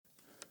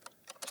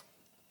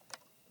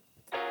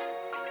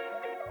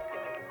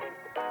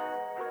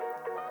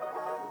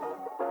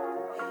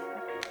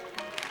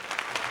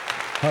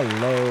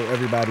Hello,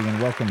 everybody,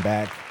 and welcome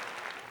back.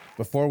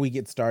 Before we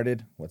get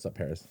started, what's up,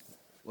 Harris?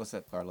 What's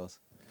up, Carlos?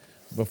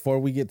 Before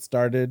we get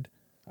started,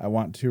 I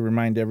want to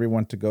remind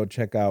everyone to go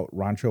check out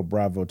Rancho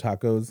Bravo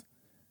Tacos.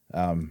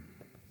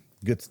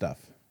 Good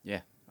stuff.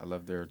 Yeah, I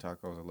love their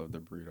tacos. I love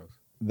their burritos.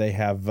 They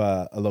have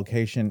a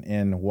location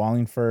in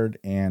Wallingford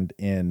and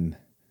in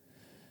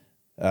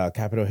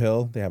Capitol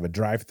Hill. They have a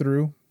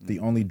drive-through, the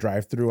only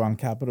drive-through on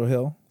Capitol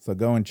Hill. So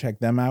go and check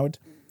them out.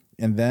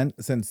 And then,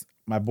 since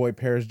my boy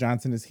Paris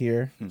Johnson is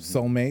here,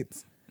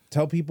 Soulmates,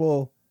 tell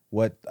people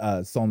what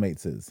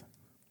Soulmates is.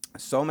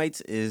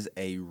 Soulmates is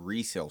a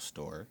resale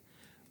store,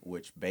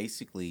 which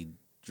basically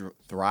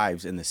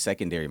thrives in the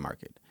secondary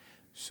market.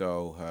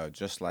 So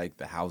just like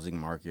the housing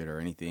market or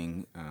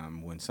anything,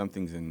 when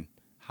something's in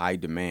high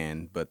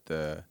demand, but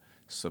the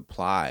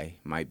supply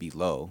might be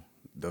low,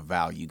 the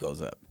value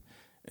goes up.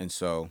 And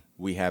so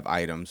we have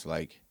items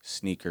like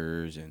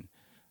sneakers and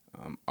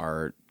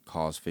art,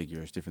 cause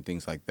figures, different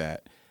things like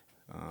that,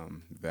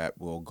 that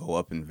will go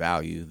up in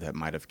value that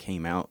might have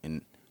came out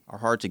and are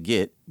hard to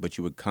get, but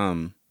you would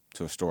come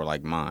to a store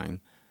like mine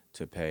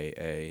to pay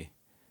a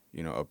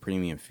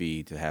premium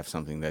fee to have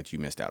something that you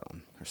missed out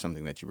on or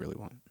something that you really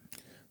want.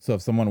 So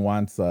if someone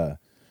wants, and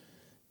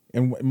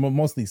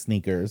mostly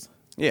sneakers.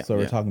 Yeah. So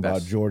we're talking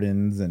about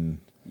Jordans and.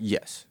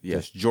 Yes.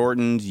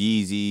 Jordans,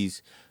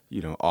 Yeezys,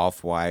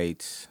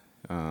 Off-Whites,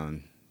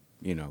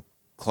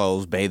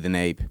 clothes, Bathing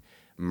Ape,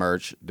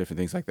 merch, different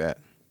things like that.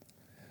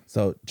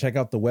 So check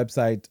out the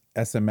website,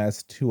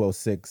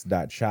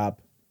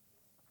 sms206.shop,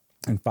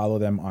 and follow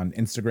them on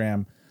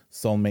Instagram,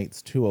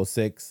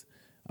 Soulmates206,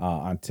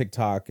 on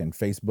TikTok and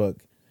Facebook.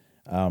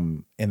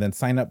 And then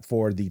sign up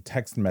for the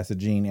text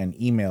messaging and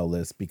email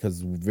list,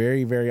 because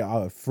very, very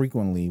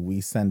frequently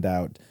we send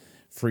out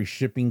free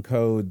shipping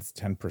codes,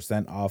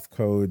 10% off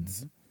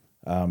codes,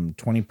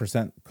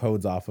 20%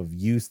 codes off of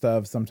used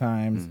stuff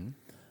sometimes.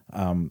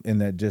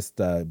 And then just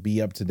be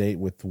up to date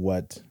with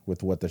what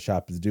the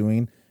shop is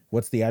doing.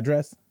 What's the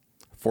address?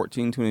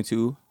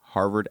 1422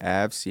 Harvard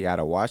Ave,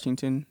 Seattle,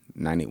 Washington,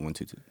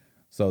 98122.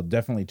 So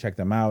definitely check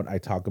them out. I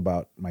talk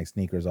about my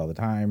sneakers all the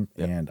time,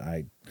 and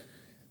I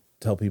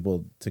tell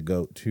people to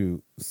go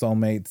to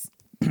Soulmates.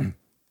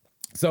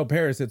 So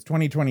Paris, it's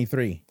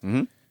 2023.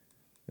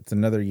 It's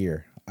another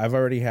year. I've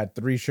already had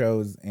 3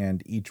 shows,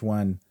 and each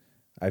one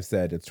I've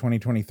said it's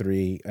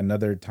 2023,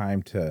 another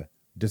time to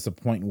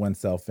disappoint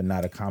oneself in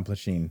not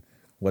accomplishing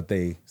what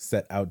they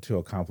set out to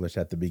accomplish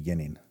at the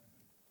beginning.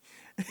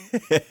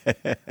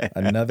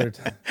 Another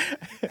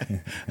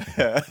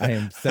I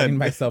am setting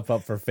myself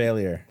up for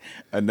failure.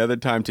 Another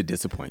time to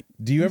disappoint.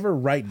 Do you ever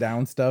write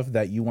down stuff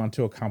that you want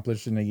to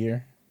accomplish in a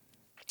year?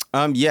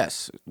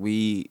 Yes,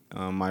 we,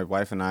 my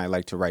wife and I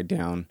like to write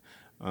down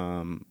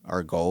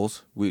our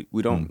goals. We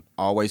don't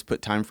always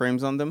put time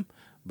frames on them,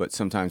 but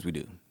sometimes we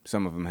do.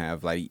 Some of them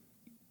have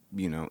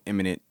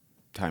imminent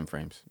time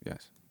frames.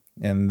 Yes.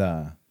 And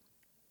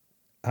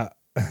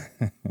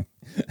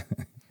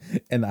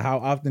and how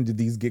often do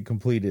these get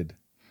completed?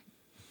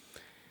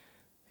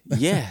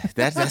 Yeah,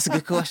 that's a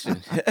good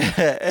question.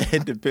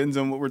 It depends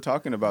on what we're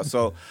talking about.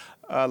 So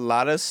a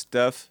lot of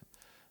stuff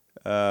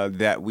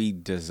that we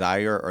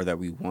desire or that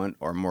we want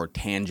are more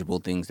tangible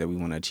things that we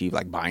want to achieve,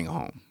 like buying a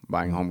home.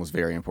 Buying a home was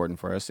very important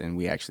for us, and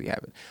we actually have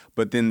it.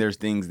 But then there's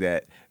things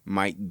that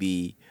might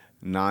be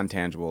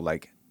non-tangible,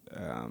 like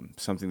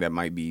something that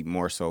might be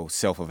more so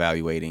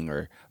self-evaluating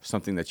or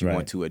something that you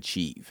want to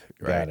achieve.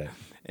 Right? Got it.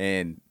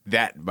 And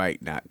that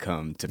might not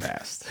come to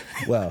pass.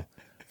 Well,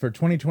 for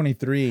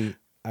 2023,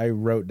 I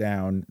wrote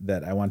down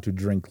that I want to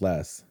drink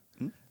less.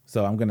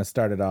 So I'm going to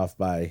start it off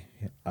by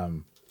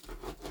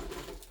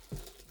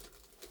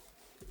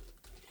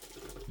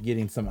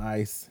getting some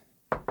ice.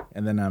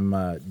 And then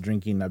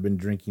I've been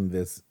drinking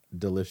this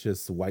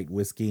delicious white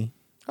whiskey.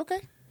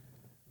 Okay.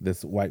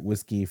 This white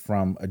whiskey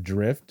from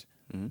Adrift.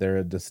 They're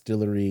a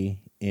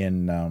distillery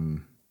in,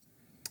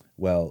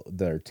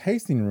 their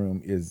tasting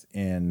room is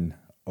in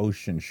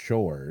Ocean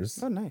Shores.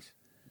 Oh, nice.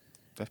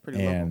 That's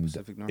pretty local,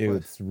 Pacific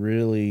Northwest. It's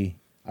really,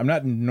 I'm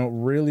not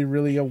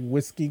really a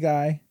whiskey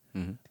guy,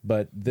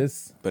 but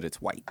it's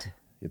white.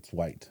 It's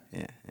white.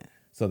 Yeah.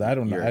 So I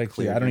don't know.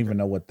 Actually, I don't even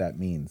know what that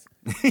means.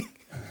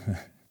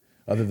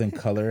 Other than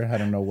color, I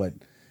don't know what.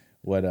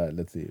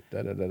 Let's see.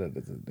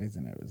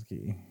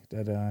 Whiskey.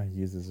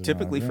 Uses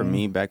typically for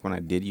me, back when I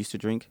did used to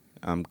drink,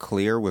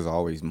 clear was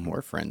always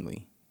more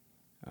friendly.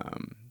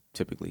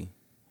 Typically,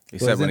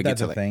 except when it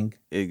gets to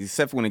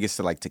except when it gets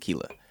to like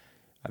tequila.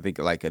 I think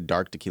like a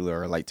dark tequila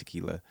or a light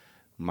tequila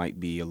might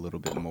be a little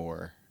bit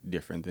more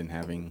different than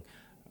having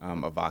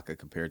a vodka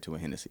compared to a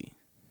Hennessy.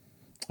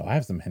 Oh, I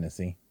have some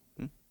Hennessy.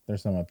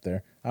 There's some up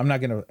there. I'm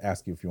not gonna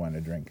ask you if you want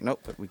to drink.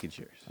 Nope, but we could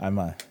cheers. I'm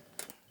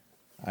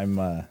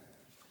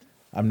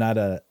not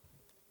a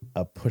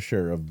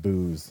pusher of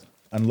booze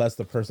unless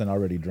the person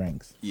already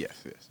drinks.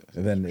 Yes.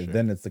 Then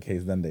it's the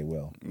case. Then they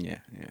will. Yeah.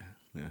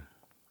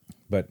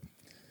 But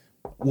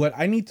what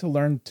I need to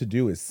learn to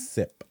do is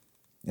sip.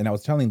 And I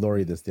was telling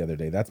Lori this the other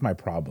day. That's my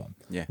problem.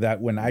 Yeah.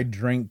 That when I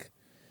drink,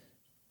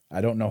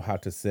 I don't know how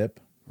to sip.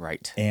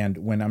 Right. And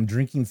when I'm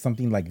drinking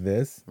something like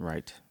this,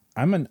 Right.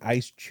 I'm an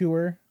ice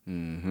chewer.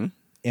 Mm-hmm.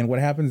 And what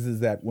happens is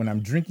that when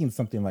I'm drinking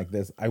something like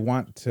this, I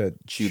want to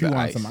chew on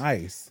ice. some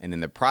ice. And in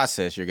the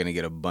process, you're gonna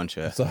get a bunch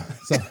of. So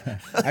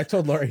I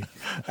told Lori,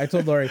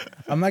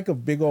 I'm like a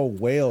big old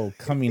whale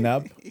coming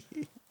up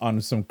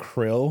on some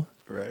krill.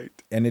 Right.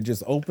 And it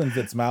just opens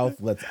its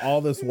mouth, lets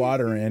all this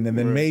water in, and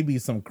then maybe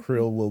some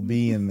krill will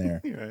be in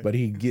there.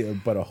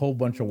 Right. But a whole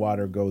bunch of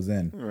water goes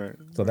in. Right.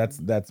 So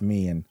that's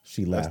me, and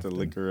she laughed. That's the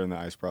liquor and the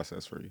ice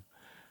process for you.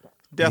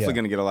 Definitely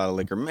gonna get a lot of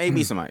liquor,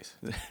 maybe some ice.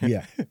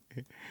 Yeah.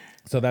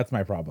 So that's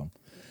my problem.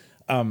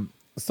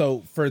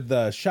 So for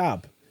the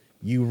shop,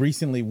 you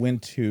recently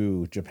went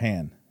to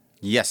Japan.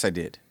 Yes, I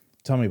did.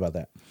 Tell me about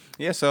that.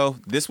 Yeah, so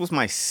this was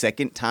my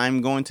second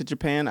time going to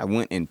Japan. I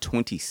went in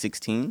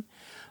 2016.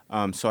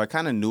 So I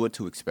kind of knew what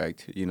to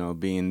expect, you know,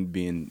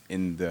 being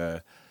in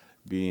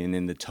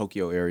the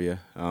Tokyo area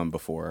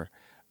before.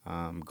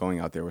 Going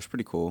out there was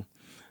pretty cool.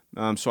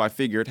 So I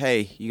figured,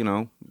 hey, you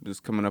know, it's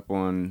coming up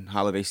on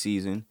holiday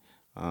season,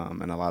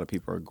 and a lot of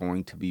people are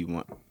going to be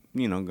going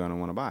to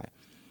want to buy.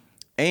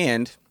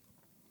 And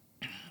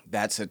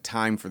that's a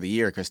time for the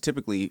year because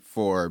typically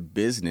for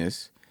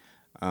business,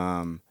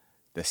 the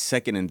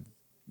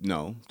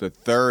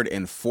third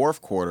and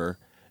fourth quarter,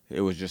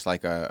 it was just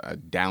like a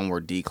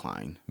downward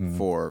decline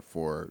for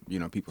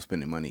people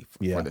spending money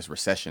for this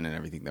recession and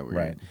everything that we're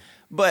in.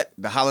 But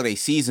the holiday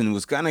season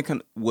was going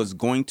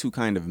to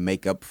kind of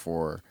make up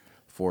for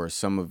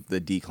some of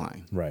the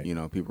decline. Right. You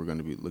know, people are going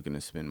to be looking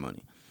to spend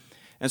money.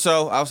 And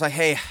so I was like,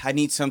 hey, I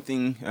need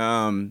something,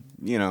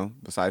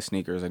 besides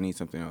sneakers, I need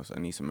something else. I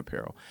need some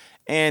apparel.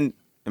 And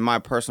in my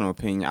personal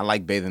opinion, I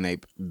like Bathing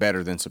Ape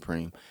better than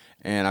Supreme.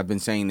 And I've been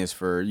saying this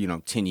for,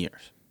 10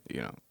 years,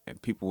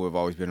 and people have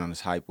always been on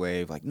this hype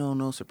wave, like,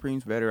 no,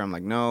 Supreme's better. I'm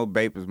like, no,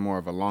 Bape is more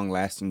of a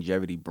long-lasting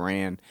longevity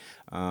brand.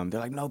 They're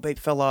like, no, Bape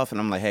fell off.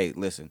 And I'm like, hey,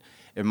 listen,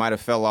 it might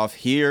have fell off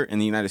here in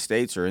the United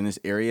States or in this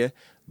area,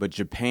 but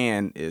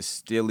Japan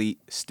is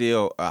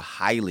still a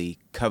highly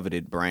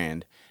coveted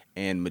brand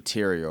and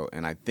material,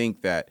 and I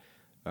think that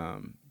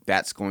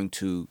that's going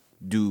to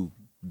do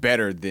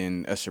better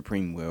than a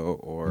Supreme will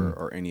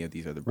or any of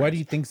these other brands. Why do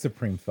you think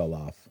Supreme fell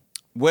off?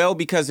 Well,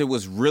 because it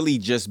was really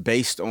just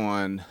based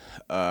on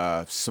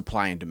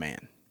supply and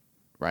demand,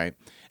 right?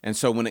 And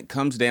so when it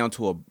comes down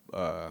to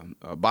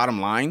a bottom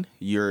line,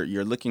 you're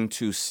looking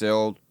to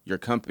sell your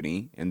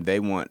company, and they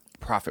want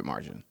profit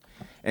margin.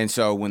 And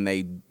so when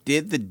they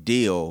did the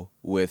deal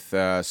with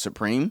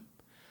Supreme,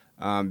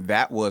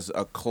 that was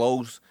a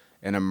close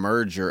and a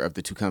merger of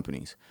the two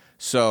companies.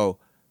 So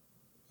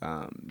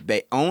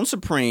they own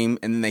Supreme,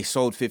 and then they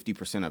sold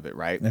 50% of it,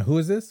 right? And who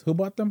is this? Who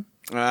bought them?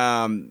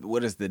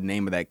 What is the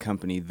name of that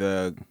company?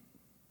 The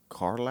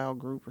Carlyle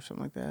Group or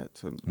something like that?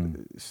 So,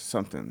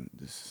 something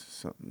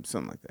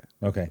like that.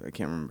 Okay. I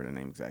can't remember the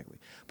name exactly.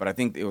 But I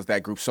think it was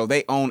that group. So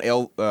they own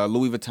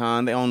Louis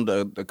Vuitton. They owned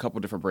a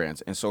couple different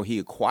brands. And so he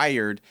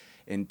acquired,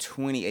 in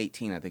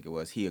 2018, I think it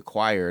was, he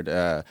acquired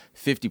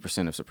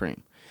 50% of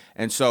Supreme.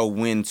 And so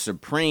when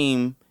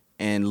Supreme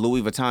and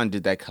Louis Vuitton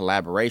did that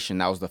collaboration,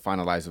 that was the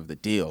finalize of the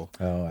deal.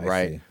 Oh, I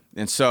right? see.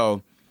 And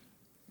so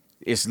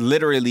it's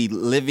literally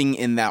living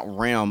in that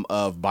realm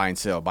of buy and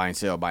sell, buy and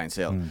sell, buy and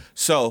sell.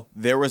 So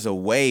there was a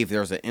wave, there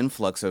was an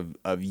influx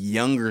of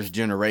younger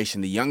generation,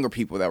 the younger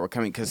people that were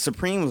coming, because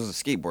Supreme was a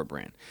skateboard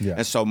brand. Yeah.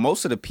 And so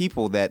most of the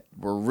people that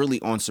were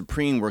really on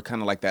Supreme were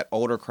kind of like that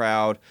older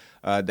crowd,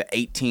 the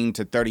 18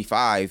 to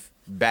 35,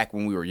 back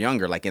when we were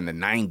younger, like in the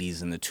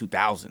 90s and the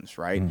 2000s,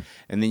 right?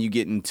 And then you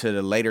get into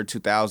the later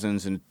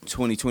 2000s and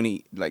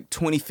 2020, like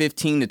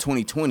 2015 to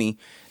 2020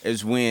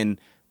 is when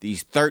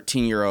these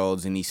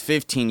 13-year-olds and these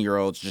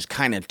 15-year-olds just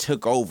kind of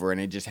took over, and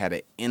it just had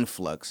an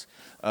influx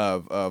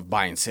of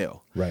buy and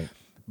sell. Right.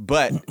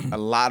 But a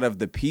lot of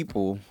the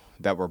people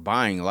that were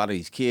buying, a lot of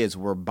these kids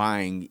were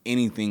buying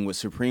anything with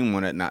Supreme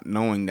on it, not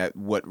knowing that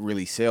what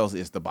really sells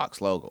is the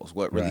box logos.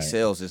 What really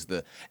sells is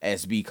the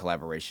SB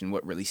collaboration.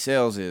 What really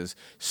sells is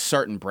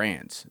certain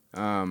brands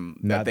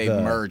that they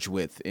merge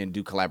with and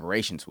do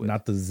collaborations with.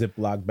 Not the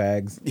Ziploc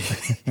bags.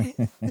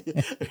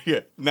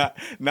 Yeah,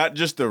 not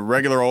just the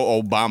regular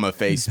old Obama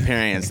face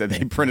pants that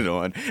they printed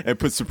on and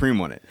put Supreme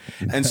on it.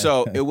 And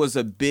so it was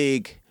a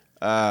big...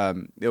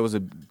 it was a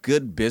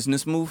good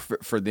business move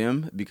for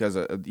them because,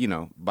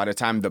 by the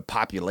time the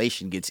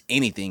population gets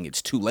anything,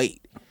 it's too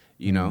late,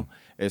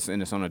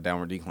 it's on a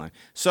downward decline.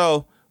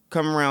 So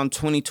come around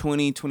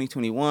 2020,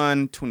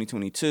 2021,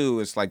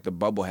 2022, it's like the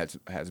bubble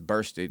has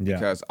bursted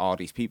because all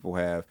these people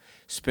have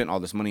spent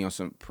all this money on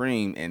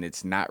Supreme, and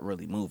it's not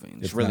really moving.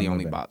 It's really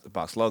only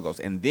box logos.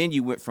 And then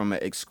you went from an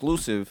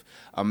exclusive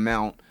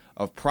amount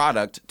of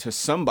product to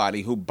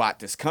somebody who bought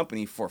this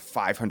company for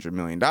 $500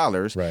 million,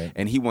 right?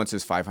 And he wants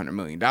his $500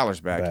 million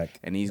back.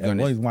 And he's going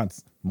to... Well, he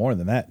wants more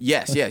than that.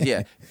 Yes.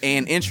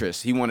 And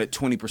interest. He wanted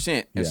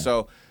 20%. And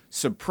so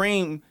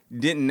Supreme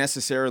didn't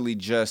necessarily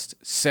just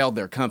sell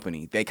their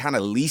company. They kind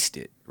of leased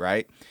it,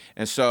 right?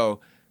 And so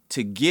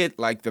to get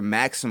like the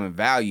maximum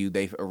value,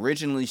 they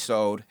originally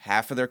sold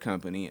half of their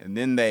company, and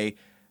then they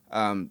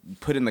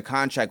put in the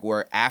contract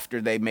where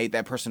after they made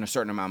that person a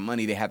certain amount of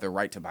money, they had the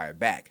right to buy it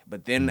back.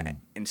 But then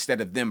instead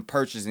of them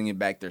purchasing it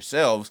back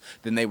themselves,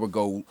 then they would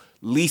go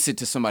lease it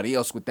to somebody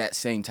else with that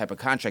same type of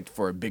contract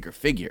for a bigger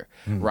figure,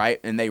 right?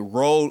 And they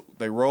rolled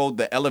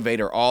the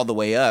elevator all the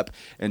way up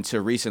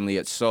until recently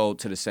it sold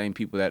to the same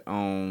people that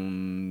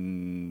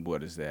own,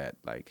 what is that,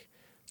 like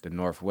the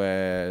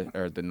Northwest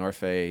or the North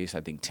Face,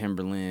 I think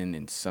Timberland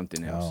and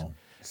something else. Oh.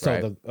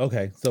 So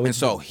right?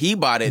 So he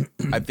bought it,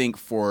 I think,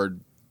 for,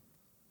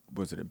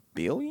 was it $1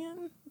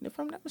 billion, if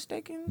I'm not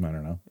mistaken? I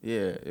don't know.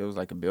 Yeah, it was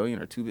like $1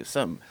 billion or $2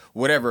 something,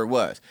 whatever it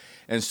was.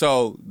 And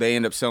so they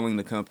end up selling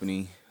the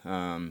company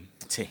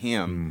to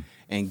him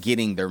and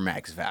getting their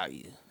max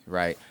value,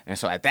 right? And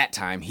so at that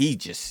time, he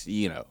just,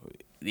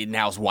 it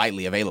now is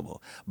widely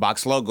available.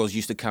 Box logos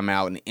used to come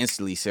out and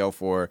instantly sell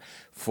for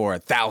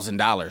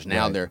 $1,000.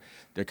 Now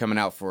they're coming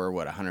out for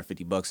what, $150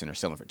 and they're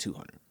selling for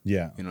 $200.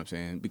 Yeah, you know what I'm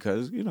saying?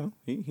 Because he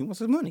wants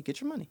his money.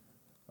 Get your money.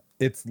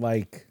 It's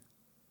like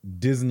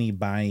Disney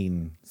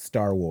buying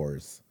Star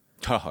Wars.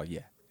 Oh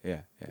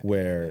yeah.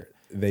 Where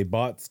they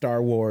bought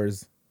Star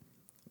Wars,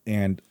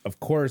 and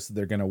of course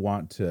they're gonna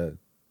want to,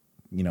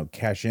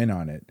 cash in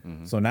on it.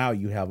 So now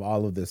you have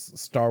all of this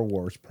Star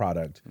Wars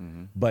product,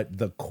 but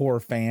the core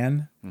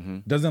fan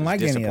doesn't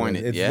like any of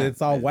it.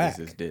 It's all whack.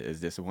 It's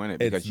disappointed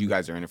because you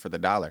guys are in it for the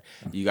dollar.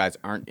 You guys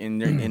aren't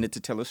in it to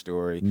tell a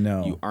story.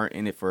 No, you aren't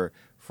in it for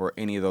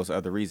any of those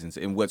other reasons.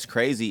 And what's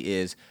crazy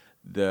is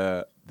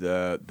the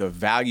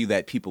value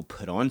that people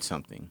put on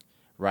something,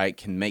 right,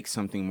 can make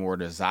something more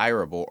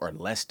desirable or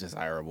less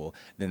desirable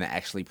than the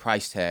actually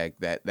price tag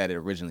that it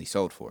originally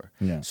sold for.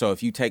 Yeah. So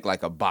if you take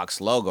like a box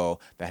logo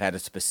that had a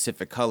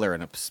specific color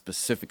and a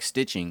specific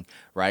stitching,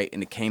 right,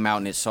 and it came out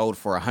and it sold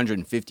for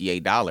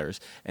 $158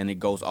 and it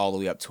goes all the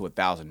way up to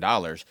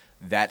 $1,000,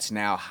 that's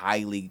now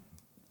highly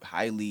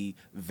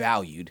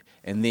valued.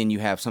 And then you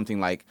have something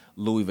like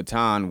Louis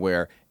Vuitton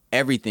where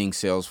everything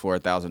sells for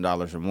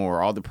 $1,000 or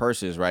more, all the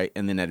purses, right?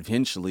 And then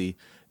eventually,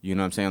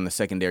 on the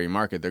secondary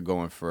market, they're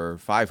going for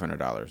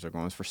 $500. They're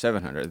going for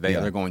 $700.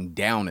 They're going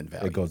down in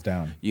value. It goes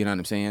down. You know what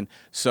I'm saying?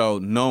 So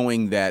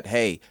knowing that,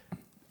 hey,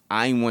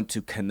 I want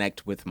to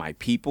connect with my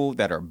people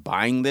that are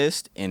buying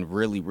this and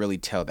really, really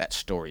tell that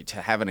story,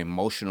 to have an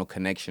emotional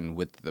connection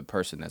with the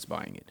person that's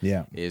buying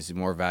it, is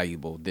more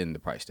valuable than the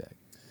price tag.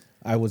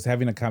 I was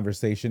having a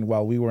conversation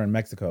while we were in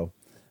Mexico.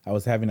 I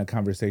was having a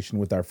conversation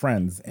with our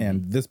friends,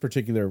 and this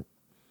particular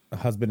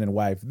husband and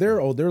wife,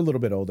 they're old. They're a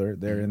little bit older.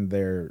 They're in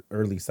their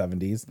early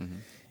 70s,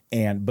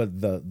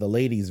 but the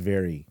lady's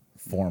very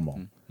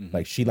formal.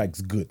 Like she likes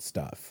good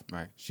stuff.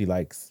 Right. She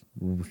likes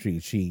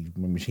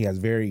she has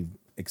very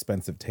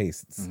expensive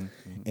tastes,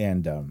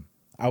 and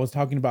I was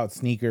talking about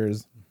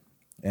sneakers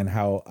and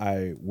how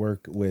I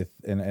work with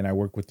and I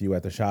work with you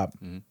at the shop,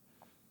 and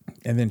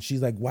then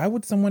she's like, "Why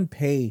would someone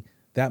pay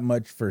that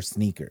much for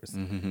sneakers?"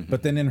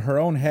 But then in her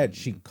own head,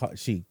 she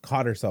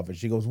caught herself and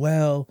she goes,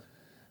 "Well,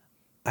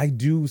 I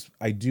do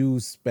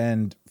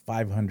spend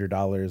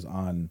 $500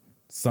 on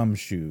some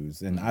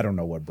shoes, and I don't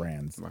know what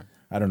brands. Right.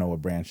 I don't know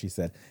what brand," she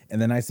said. And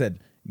then I said,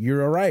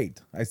 "You're right."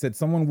 I said,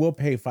 "Someone will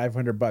pay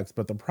 $500,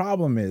 but the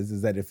problem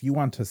is that if you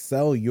want to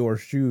sell your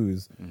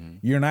shoes,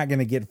 you're not going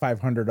to get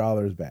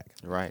 $500 back."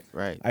 Right.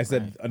 I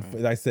said,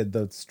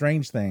 the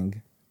strange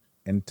thing,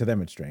 and to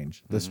them it's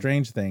strange. The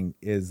strange thing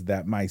is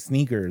that my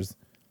sneakers,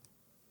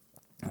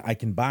 I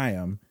can buy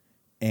them,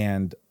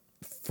 and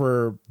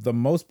for the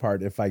most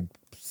part, if I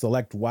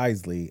select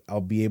wisely,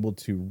 I'll be able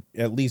to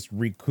at least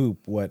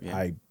recoup what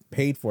I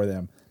paid for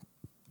them.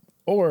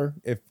 Or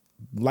if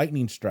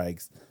lightning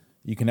strikes,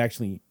 you can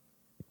actually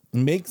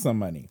make some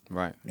money.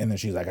 Right. And then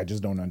she's like, "I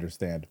just don't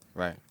understand."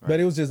 Right. But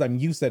it was just,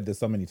 you said this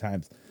so many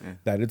times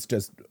that it's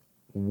just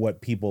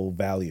what people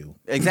value.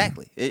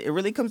 Exactly. It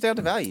really comes down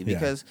to value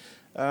because,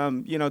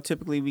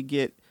 typically we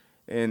get,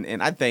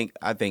 and I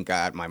thank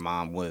God my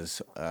mom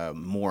was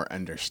more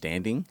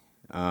understanding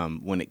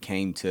when it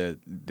came to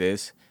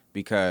this,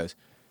 because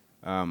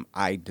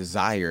I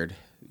desired,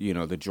 the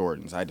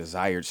Jordans. I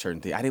desired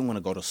certain things. I didn't want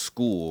to go to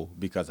school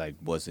because I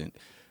wasn't,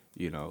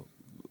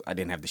 I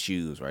didn't have the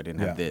shoes, or I didn't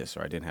have this,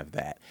 or I didn't have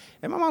that.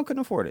 And my mom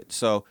couldn't afford it.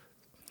 So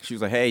she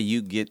was like, "Hey,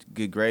 you get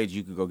good grades,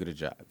 you could go get a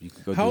job. You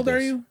could go." How old are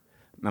you?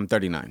 I'm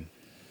 39.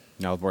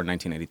 I was born in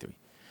 1983.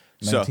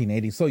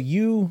 1980.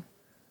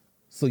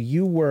 So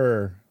you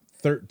were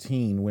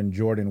 13 when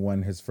Jordan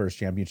won his first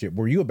championship.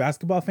 Were you a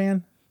basketball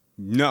fan?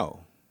 No.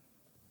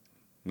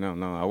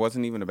 I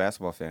wasn't even a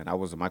basketball fan. I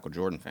was a Michael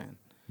Jordan fan.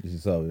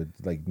 So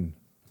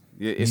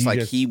it's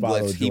like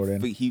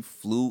he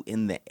flew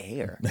in the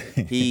air.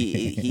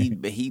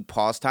 He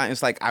paused time.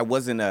 It's like I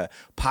wasn't a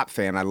pop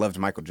fan. I loved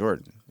Michael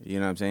Jordan. You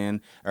know what I'm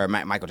saying? Or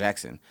Michael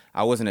Jackson.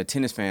 I wasn't a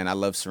tennis fan. I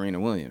loved Serena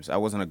Williams. I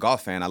wasn't a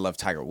golf fan. I loved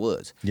Tiger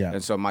Woods. Yeah.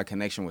 And so my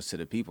connection was to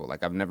the people.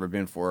 Like I've never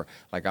been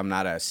I'm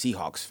not a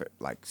Seahawks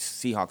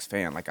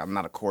fan. Like I'm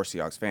not a core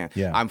Seahawks fan.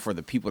 Yeah. I'm for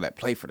the people that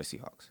play for the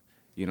Seahawks.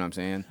 You know what I'm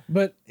saying?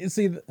 But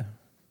see,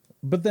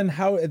 but then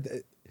how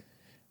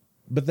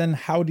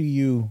do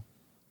you?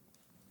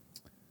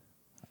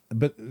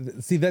 But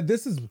see that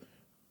this is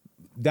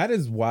that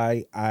is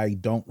why I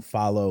don't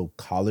follow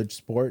college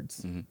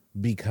sports,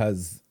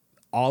 because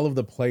all of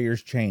the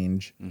players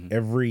change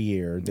every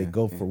year. They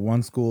go from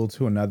one school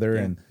to another,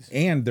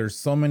 and there's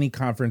so many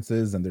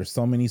conferences and there's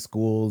so many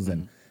schools,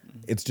 and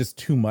it's just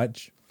too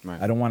much. Right.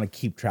 I don't want to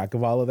keep track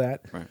of all of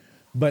that. Right.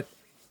 But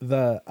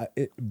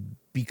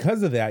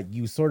because of that,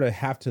 you sort of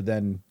have to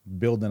then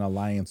build an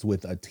alliance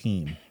with a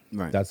team.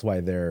 Right. That's why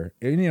they're,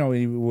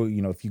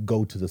 if you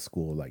go to the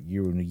school, like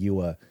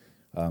you a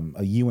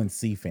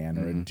UNC fan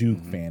or a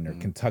Duke fan or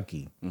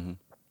Kentucky.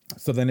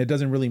 So then it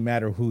doesn't really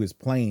matter who is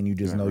playing. You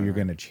just know you're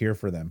going to cheer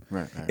for them.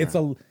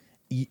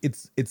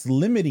 It's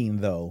limiting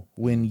though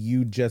when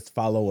you just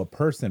follow a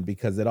person,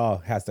 because it all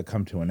has to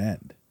come to an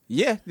end.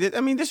 Yeah,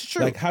 I mean, this is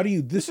true. Like, how do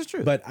you? This is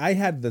true. But I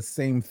had the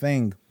same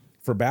thing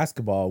for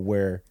basketball,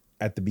 where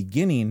at the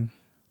beginning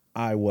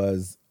I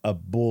was a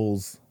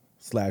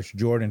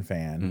Bulls/Jordan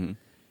fan,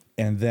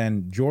 and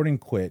then Jordan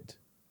quit,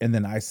 and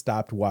then I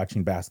stopped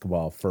watching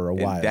basketball for a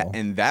while.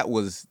 That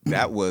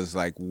was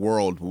like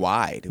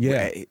worldwide.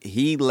 Yeah.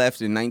 He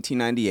left in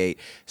 1998.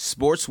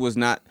 Sports was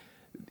not.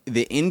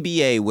 The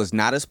NBA was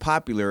not as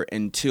popular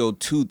until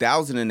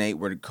 2008,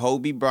 where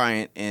Kobe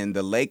Bryant and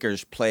the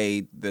Lakers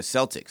played the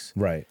Celtics.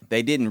 Right.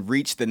 They didn't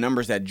reach the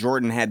numbers that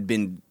Jordan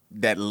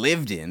that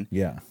lived in.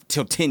 Yeah.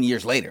 Till 10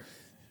 years later.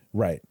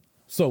 Right.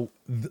 So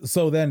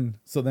then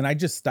I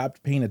just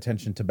stopped paying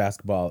attention to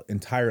basketball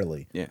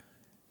entirely. Yeah.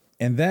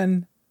 And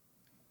then,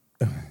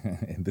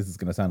 and this is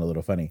going to sound a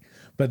little funny,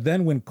 but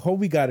then when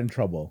Kobe got in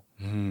trouble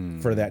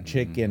for that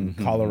chick in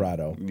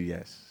Colorado,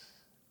 yes,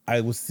 I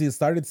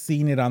started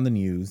seeing it on the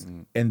news,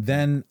 and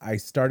then I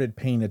started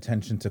paying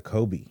attention to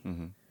Kobe.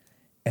 And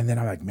then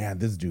I'm like, man,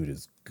 this dude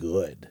is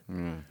good.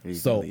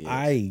 So really is.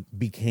 I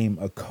became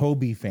a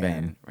Kobe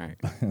fan. Right.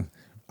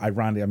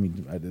 Ironically, I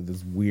mean,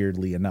 this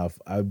weirdly enough,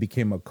 I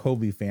became a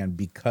Kobe fan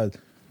because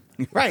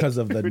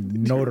of the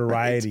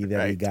notoriety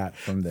that he got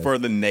from this. For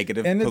the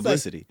negative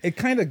publicity. Like, it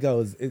kind of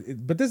goes,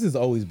 but this has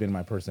always been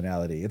my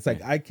personality. It's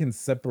like I can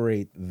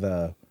separate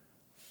the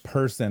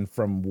person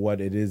from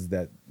what it is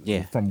that,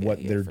 from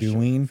what they're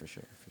doing. For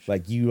sure.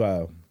 Like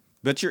you,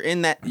 but you're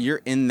in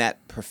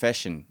that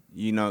profession.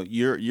 You know,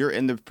 you're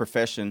in the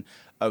profession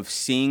of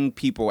seeing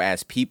people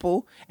as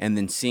people and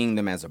then seeing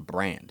them as a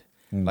brand.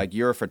 Like,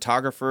 you're a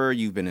photographer,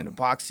 you've been into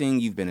boxing,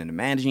 you've been into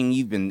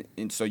managing,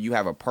 so you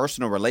have a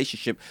personal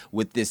relationship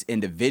with this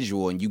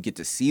individual, and you get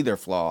to see their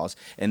flaws,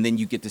 and then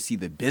you get to see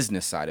the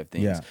business side of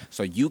things. Yeah.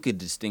 So you could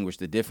distinguish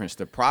the difference.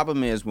 The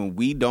problem is when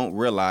we don't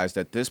realize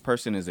that this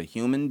person is a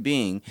human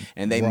being,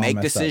 and they make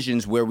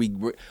decisions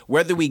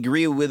whether we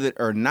agree with it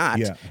or not.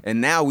 Yeah.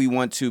 And now we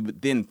want to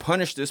then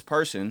punish this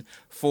person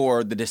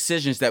for the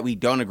decisions that we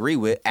don't agree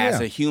with as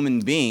a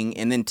human being,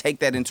 and then take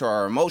that into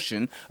our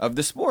emotion of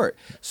the sport.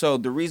 So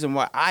the reason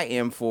why I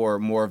am for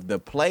more of the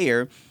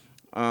player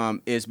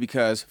is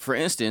because, for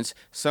instance,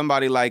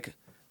 somebody like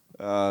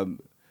LeBron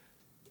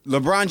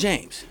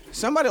James.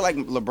 Somebody like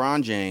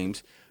LeBron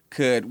James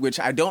could, which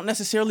I don't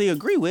necessarily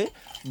agree with,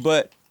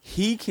 but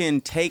he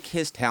can take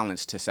his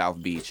talents to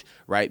South Beach,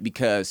 right?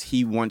 Because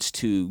he wants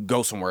to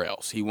go somewhere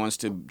else. He wants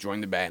to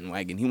join the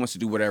bandwagon. He wants to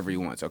do whatever he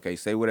wants. Okay,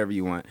 say whatever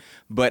you want.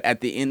 But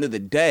at the end of the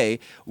day,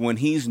 when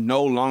he's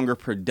no longer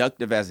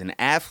productive as an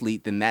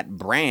athlete, then that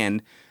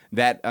brand,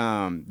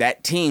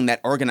 that team,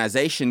 that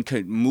organization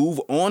could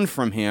move on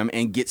from him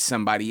and get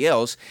somebody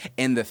else,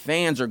 and the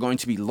fans are going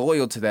to be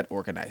loyal to that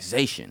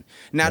organization.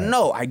 Now,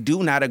 no, I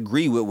do not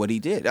agree with what he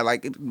did.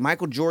 Like,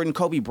 Michael Jordan,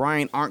 Kobe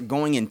Bryant aren't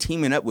going and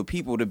teaming up with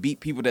people to beat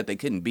people that they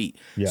couldn't beat.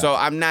 Yeah. So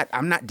I'm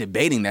not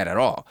debating that at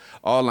all.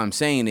 All I'm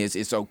saying is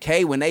it's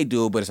okay when they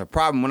do it, but it's a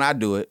problem when I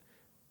do it.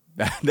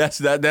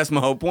 That's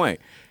my whole point.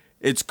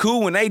 It's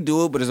cool when they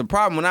do it, but it's a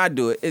problem when I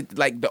do it. It's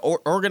like the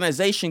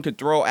organization could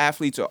throw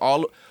athletes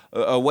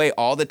away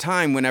all the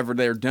time whenever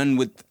they're done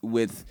with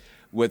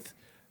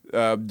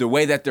the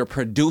way that they're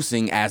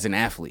producing as an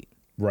athlete.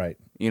 right.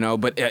 You know,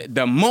 but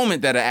the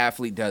moment that an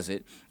athlete does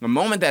it, the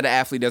moment that an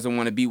athlete doesn't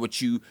want to be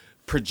what you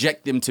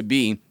project them to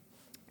be,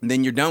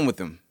 then you're done with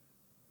them.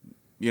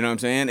 You know what I'm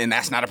saying? And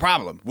that's not a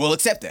problem. We'll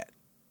accept that.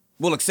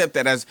 We'll accept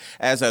that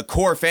as a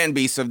core fan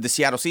base of the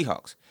Seattle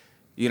Seahawks.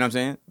 You know what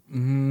I'm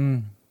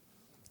saying?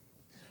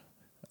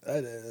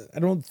 I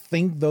don't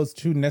think those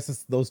two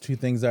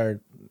things are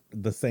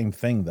the same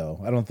thing,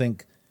 though. I don't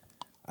think.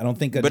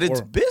 But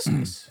it's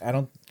business.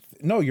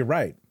 No, you're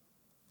right.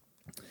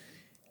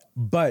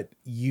 But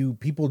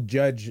people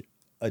judge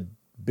a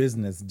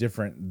business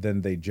different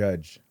than they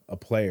judge a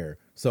player.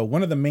 So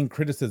one of the main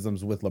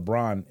criticisms with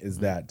LeBron is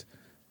that,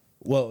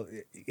 well,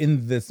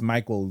 in this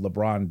Michael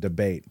LeBron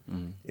debate,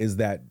 is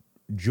that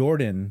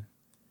Jordan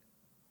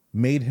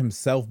made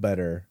himself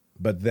better,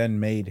 but then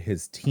made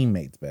his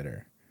teammates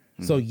better.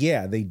 So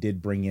yeah, they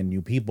did bring in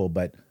new people,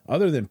 but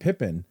other than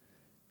Pippen,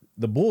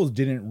 the Bulls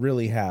didn't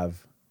really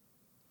have.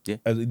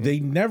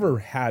 They never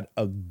had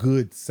a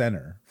good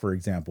center. For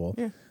example,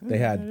 they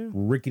had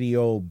rickety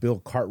old Bill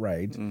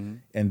Cartwright,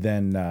 and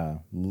then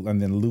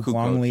Luke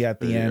Longley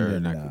at the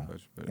end,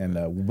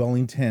 and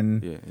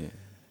Wellington.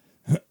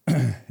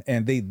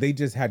 and they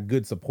just had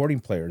good supporting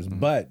players.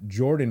 But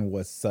Jordan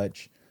was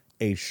such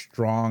a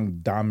strong,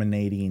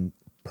 dominating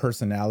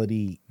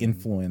personality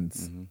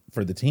influence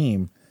for the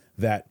team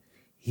that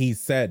he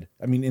said,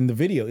 I mean, in the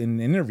video, in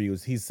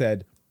interviews, he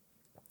said,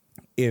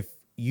 if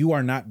you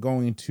are not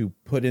going to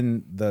put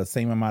in the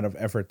same amount of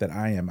effort that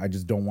I am, I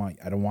don't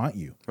want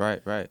you.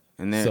 Right.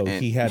 And then So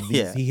he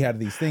had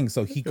these things,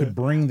 so he could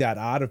bring that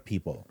out of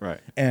people.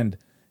 Right. And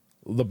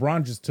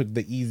LeBron just took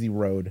the easy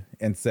road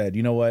and said,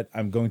 you know what,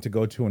 I'm going to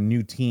go to a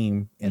new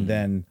team, and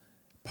then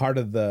part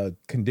of the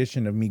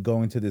condition of me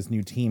going to this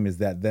new team is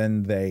that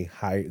then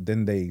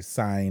they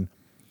sign,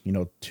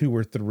 2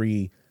 or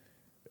 3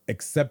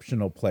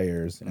 exceptional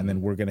players, and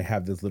then we're going to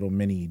have this little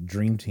mini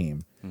dream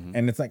team.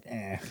 And it's like,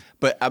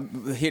 But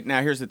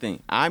here's the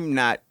thing. I'm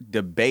not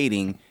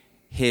debating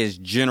his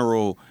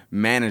general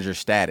manager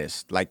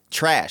status. Like,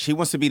 trash. He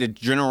wants to be the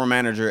general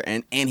manager,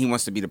 and he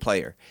wants to be the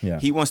player. Yeah.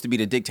 He wants to be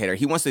the dictator.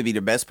 He wants to be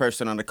the best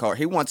person on the court.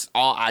 He wants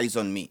all eyes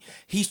on me.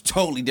 He's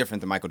totally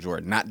different than Michael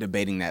Jordan. Not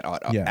debating that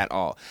at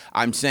all.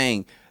 I'm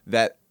saying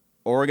that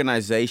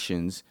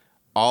organizations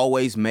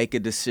always make a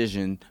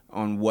decision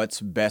on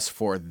what's best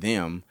for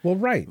them. well,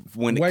 right.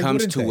 When Why it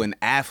comes wouldn't to they? an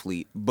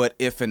athlete. But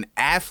if an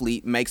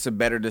athlete makes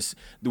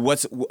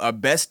what's a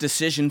best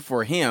decision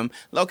for him,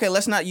 okay,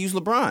 let's not use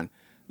LeBron.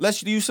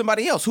 Let's use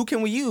somebody else. Who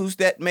can we use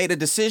that made a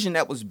decision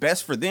that was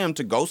best for them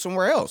to go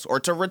somewhere else or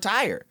to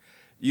retire?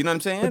 You know what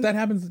I'm saying? But that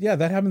happens. Yeah,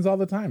 that happens all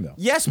the time, though.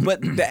 Yes,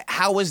 but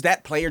how is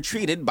that player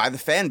treated by the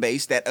fan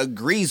base that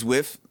agrees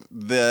with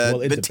the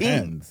team?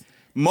 Depends.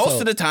 Most So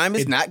of the time,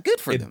 it's not good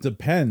for them. It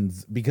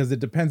depends, because it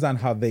depends on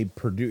how they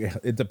produce.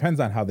 It depends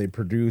on how they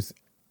produce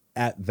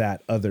at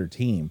that other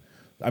team.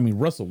 I mean,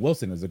 Russell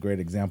Wilson is a great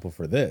example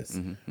for this,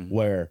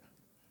 where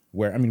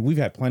I mean, we've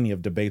had plenty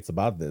of debates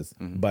about this,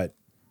 but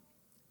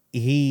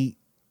I'm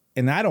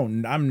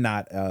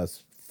not a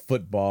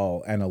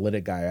football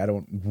analytic guy. I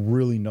don't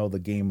really know the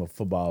game of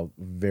football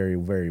very,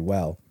 very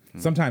well.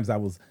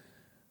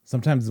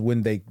 Sometimes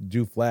when they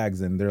do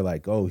flags and they're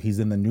like, oh, he's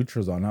in the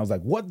neutral zone, I was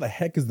like, what the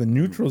heck is the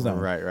neutral zone?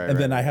 Right. And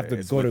then I have to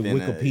go to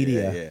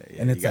Wikipedia,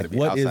 and it's like,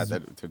 what is?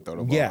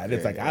 Yeah, and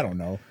it's like, I don't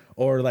know.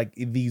 Or like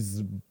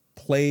these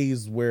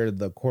plays where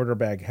the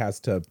quarterback has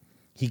to,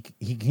 he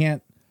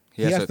can't.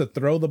 He has to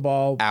throw the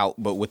ball out,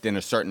 but within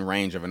a certain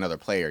range of another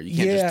player. You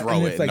can't just throw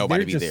and it it's and like,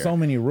 nobody there's be just there. so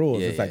many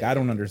rules. It's like I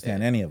don't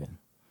understand any of them.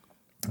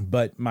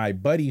 But my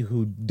buddy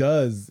who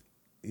does,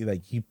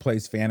 like, he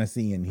plays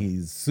fantasy and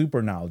he's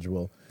super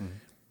knowledgeable.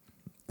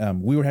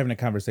 We were having a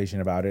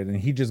conversation about it, and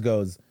he just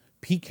goes,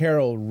 Pete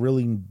Carroll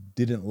really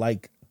didn't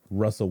like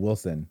Russell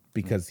Wilson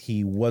because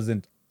he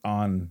wasn't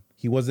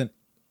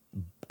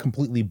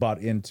completely bought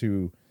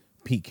into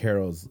Pete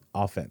Carroll's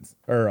offense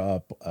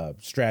or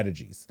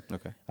strategies,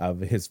 of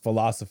his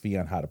philosophy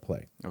on how to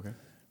play. Okay.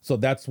 So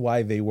that's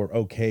why they were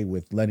okay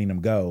with letting him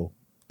go,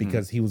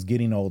 because he was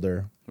getting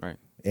older, Right.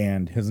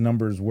 and his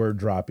numbers were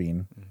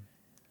dropping,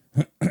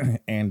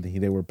 and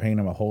they were paying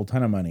him a whole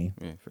ton of money.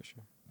 Yeah, for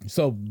sure.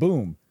 So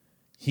boom,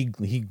 he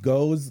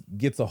goes,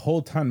 gets a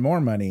whole ton more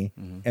money,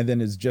 and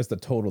then is just a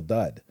total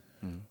dud,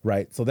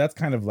 right? So that's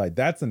kind of like,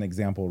 that's an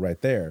example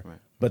right there. Right.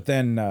 But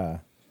then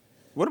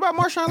What about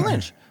Marshawn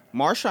Lynch?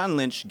 Marshawn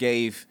Lynch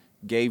gave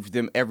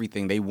them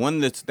everything. They won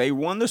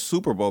the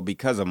Super Bowl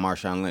because of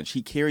Marshawn Lynch.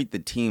 He carried the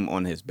team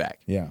on his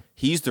back. Yeah.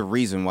 He's the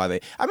reason why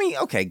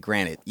okay,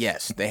 granted,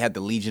 yes, they had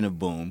the Legion of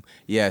Boom.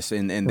 Yes,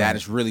 and that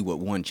is really what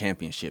won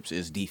championships,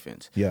 is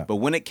defense. Yeah. But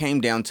when it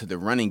came down to the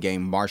running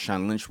game,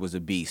 Marshawn Lynch was a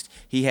beast.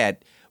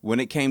 When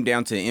it came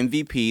down to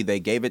MVP, they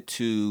gave it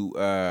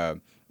to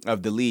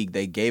of the league,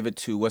 they gave it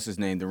to, what's his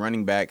name, the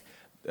running back,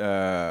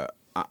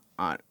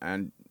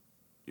 and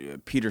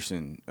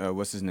Peterson,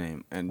 what's his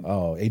name? And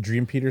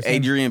Adrian Peterson.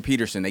 Adrian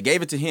Peterson. They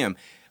gave it to him.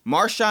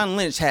 Marshawn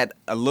Lynch had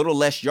a little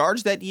less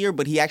yards that year,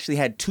 but he actually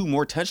had 2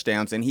 more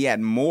touchdowns, and he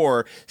had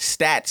more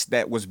stats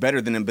that was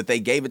better than him, but they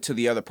gave it to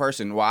the other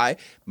person. Why?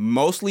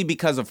 Mostly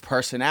because of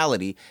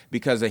personality,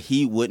 because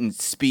he wouldn't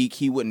speak,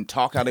 he wouldn't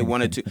talk how they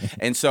wanted to,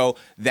 and so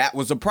that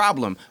was a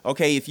problem.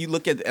 Okay, if you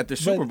look at the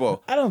Super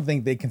Bowl. I don't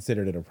think they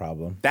considered it a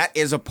problem. That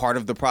is a part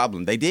of the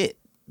problem. They did.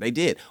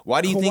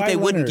 Why do you think Kawhi they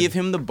wouldn't Leonard. give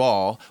him the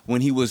ball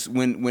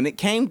when it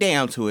came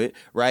down to it,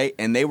 right?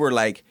 And they were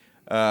like,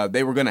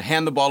 they were going to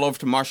hand the ball over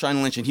to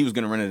Marshawn Lynch and he was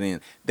going to run it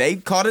in. They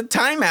called a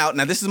timeout.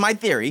 Now, this is my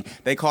theory.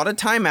 They called a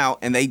timeout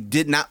and they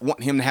did not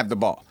want him to have the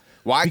ball.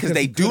 Why? Because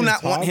they do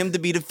not want him to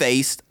be the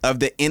face of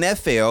the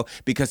NFL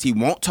because he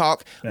won't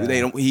talk. Yeah. They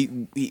don't.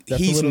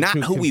 He's not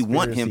who we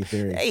want him.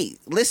 Theory. Hey,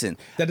 listen.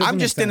 That doesn't I'm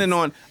make just standing sense.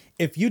 on.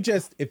 If you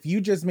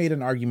just made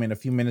an argument a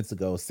few minutes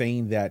ago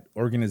saying that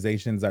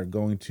organizations are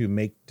going to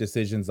make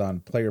decisions on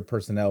player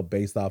personnel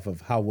based off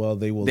of how well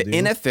they will The do.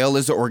 NFL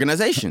is an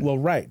organization. Well,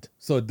 right.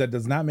 So that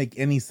does not make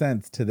any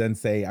sense to then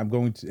say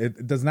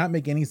it does not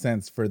make any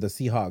sense for the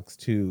Seahawks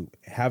to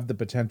have the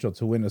potential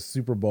to win a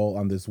Super Bowl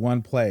on this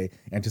one play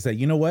and to say,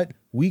 you know what,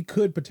 we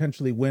could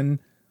potentially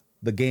win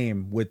the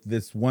game with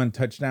this one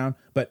touchdown,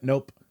 but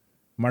nope.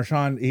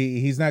 Marshawn,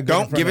 he's not good.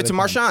 Don't give it to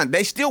Marshawn.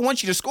 They still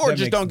want you to score,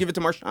 just don't give it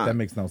to Marshawn. That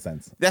makes no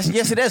sense.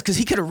 Yes, it does, because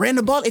he could have ran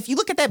the ball. If you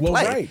look at that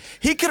play, right.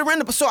 he could have ran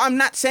the ball. So I'm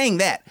not saying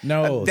that.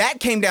 No.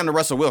 That came down to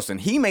Russell Wilson.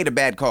 He made a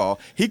bad call.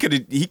 He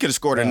could have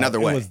scored another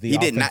way. He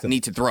did not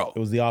need to throw. It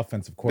was the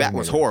offensive coordinator. That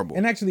was horrible.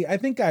 And actually, I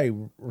think I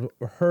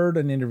heard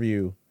an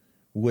interview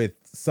with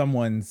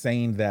someone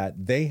saying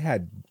that they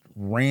had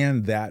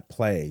ran that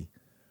play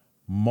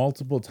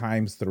multiple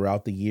times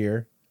throughout the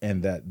year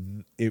and that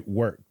it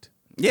worked.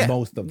 Yeah,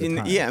 most of the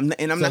time. Yeah,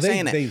 and I'm not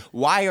saying that.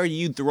 Why are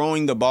you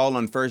throwing the ball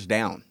on first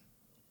down?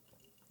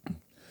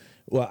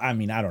 Well, I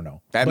mean, I don't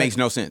know. That makes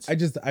no sense.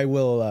 I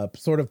will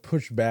sort of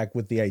push back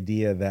with the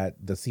idea that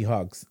the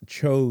Seahawks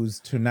chose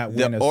to not win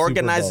a Super Bowl. The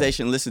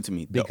organization, listen to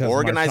me. The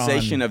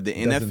organization Marshawn of the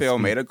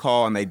NFL made a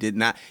call and they did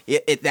not.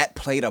 That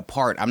played a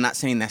part. I'm not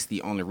saying that's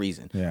the only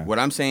reason. Yeah. What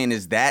I'm saying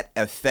is that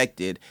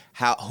affected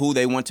who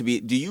they want to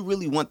be. Do you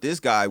really want this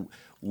guy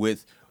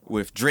with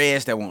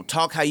dreads that won't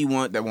talk how you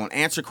want, that won't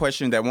answer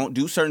questions, that won't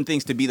do certain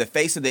things to be the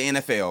face of the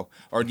NFL,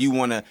 or do you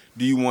want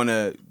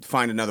to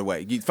find another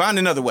way? You find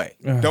another way.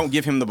 Don't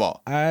give him the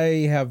ball.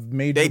 I have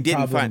major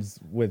problems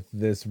with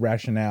this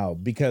rationale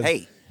because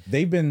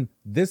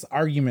this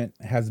argument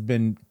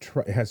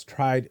has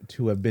tried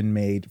to have been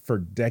made for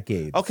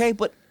decades. Okay,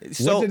 but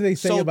what did they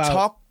say about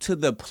talk to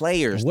the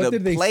players? What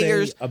did they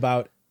say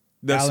about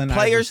Allen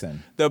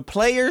Iverson? The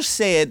players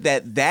said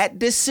that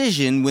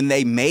decision, when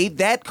they made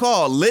that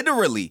call,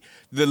 literally,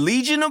 the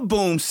Legion of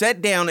Boom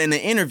sat down in an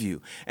interview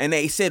and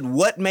they said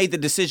what made the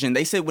decision.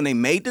 They said when they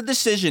made the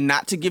decision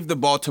not to give the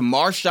ball to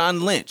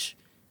Marshawn Lynch,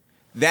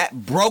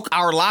 that broke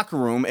our locker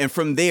room, and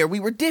from there we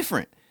were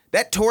different.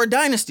 That tore a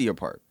dynasty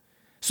apart.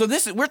 So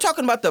we're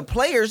talking about the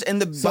players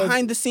and the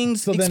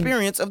behind-the-scenes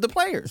experience of the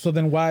players. So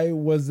then why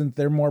wasn't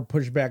there more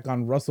pushback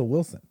on Russell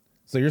Wilson?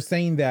 So you're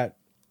saying that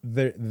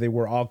they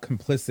were all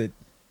complicit.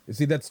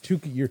 See, that's too.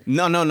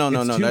 No. Too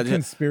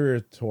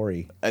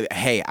conspiratory.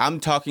 Hey, I'm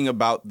talking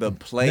about the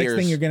players. Next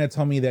thing you're gonna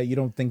tell me that you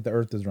don't think the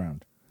Earth is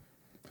round.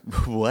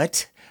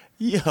 What?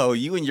 Yo,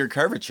 you and your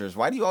curvatures.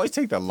 Why do you always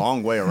take the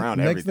long way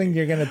around everything? Next thing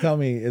you're gonna tell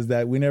me is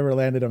that we never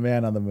landed a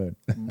man on the moon.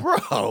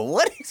 Bro,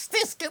 what is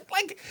this?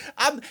 Like,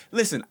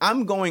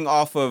 I'm going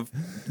off of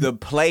the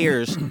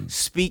players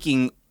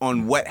speaking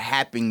on what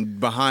happened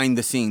behind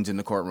the scenes in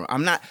the courtroom.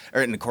 I'm not,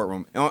 or in the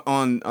courtroom,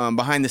 on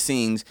behind the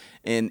scenes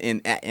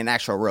in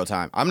actual real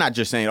time. I'm not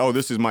just saying, oh,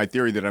 this is my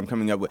theory that I'm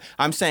coming up with.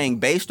 I'm saying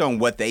based on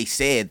what they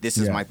said, this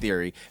is my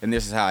theory, and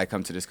this is how I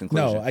come to this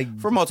conclusion.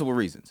 For multiple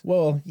reasons.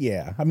 Well,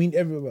 yeah. I mean,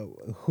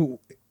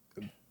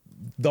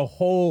 the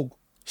whole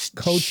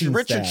coaching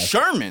Richard staff,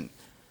 Sherman.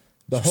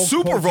 The whole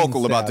super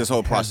vocal about this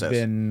whole process.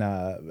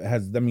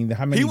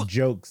 How many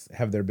jokes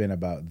have there been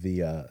about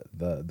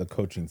the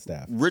coaching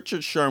staff?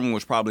 Richard Sherman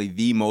was probably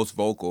the most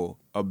vocal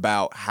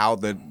about how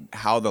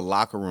the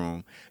locker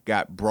room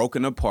got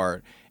broken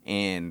apart,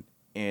 and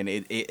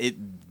it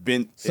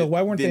been. So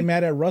why weren't they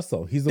mad at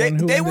Russell? He's the one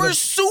who they were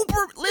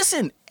super.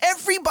 Listen,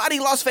 everybody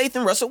lost faith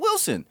in Russell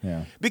Wilson.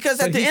 Yeah, because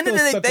at the end of the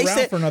day, they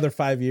said for another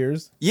 5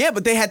 years. Yeah,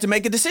 but they had to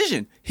make a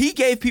decision. He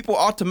gave people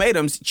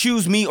ultimatums: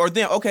 choose me or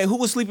them. Okay, who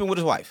was sleeping with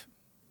his wife?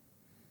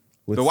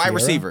 The wide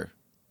receiver.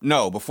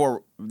 No,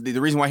 before the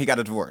reason why he got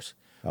a divorce.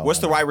 What's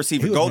the wide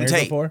receiver? Golden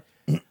Tate.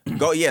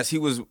 Yes, he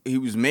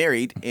was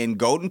married, and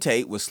Golden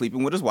Tate was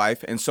sleeping with his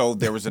wife, and so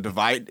there was a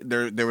divide.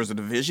 There was a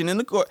division in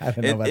the court.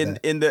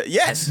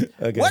 Yes.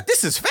 Okay. What?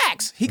 This is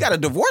facts. He got a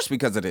divorce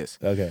because of this.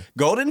 Okay.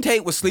 Golden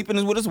Tate was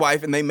sleeping with his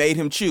wife, and they made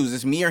him choose.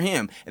 It's me or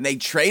him, and they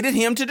traded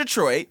him to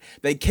Detroit.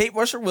 They Kate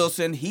Russell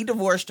Wilson. He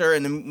divorced her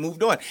and then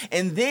moved on.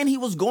 And then he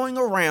was going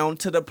around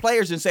to the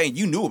players and saying,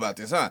 "You knew about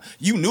this, huh?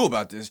 You knew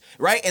about this,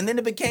 right?" And then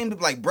it became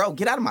like, "Bro,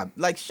 get out of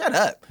my shut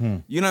up."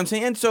 You know what I'm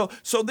saying? So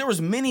there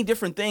was many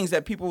different things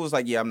that people was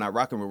like, "Yeah, I'm not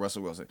rocking with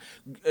Russell Wilson."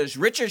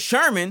 Richard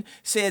Sherman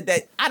said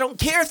that I don't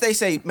care if they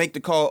say make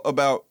the call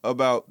about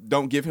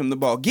don't give him the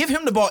ball. Give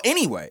him the ball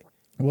anyway.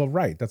 Well,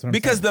 right. That's what I'm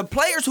saying. Because the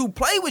players who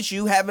play with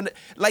you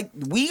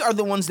we are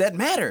the ones that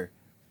matter.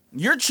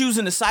 You're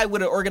choosing to side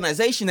with an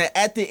organization that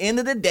at the end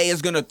of the day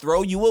is going to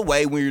throw you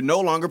away when you're no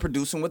longer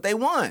producing what they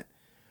want.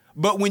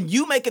 But when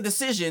you make a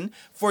decision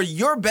for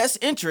your best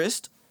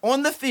interest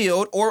on the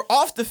field or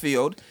off the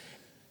field,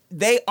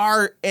 they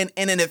are, and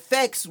it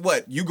affects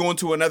what? You going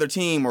to another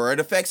team, or it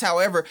affects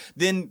however,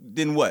 then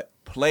what?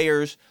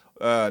 Players,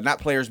 not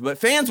players, but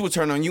fans will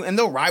turn on you and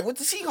they'll ride with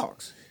the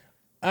Seahawks.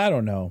 I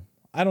don't know.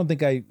 I don't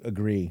think I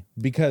agree,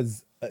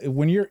 because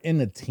when you're in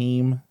a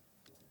team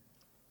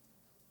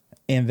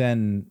and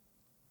then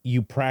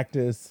you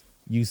practice,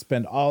 you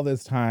spend all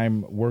this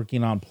time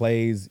working on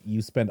plays,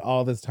 you spend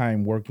all this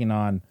time working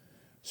on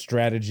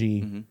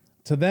strategy,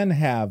 to then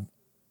have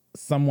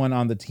someone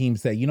on the team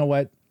say, you know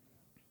what?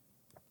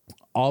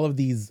 All of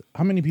these,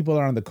 how many people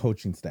are on the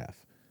coaching staff?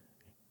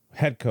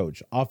 Head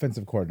coach,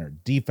 offensive coordinator,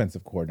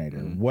 defensive coordinator,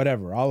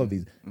 whatever, all of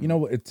these. You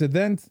know, to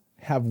then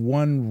have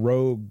one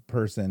rogue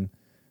person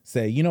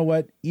say, you know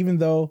what, even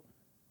though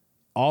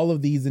all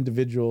of these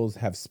individuals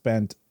have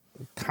spent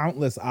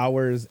countless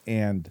hours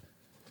and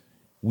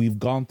we've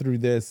gone through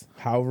this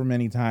however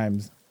many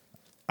times,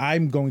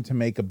 I'm going to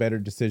make a better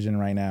decision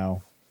right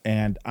now,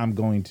 and I'm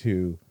going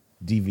to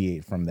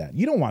deviate from that.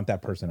 You don't want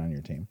that person on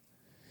your team.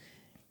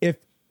 If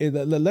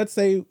let's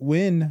say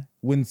when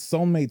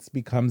Soulmates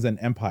becomes an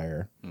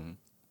empire,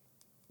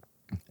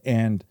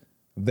 and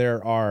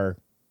there are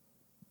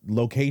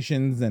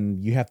locations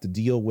and you have to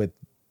deal with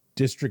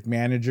district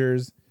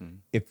managers,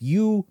 if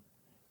you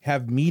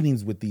have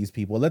meetings with these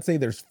people, let's say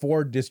there's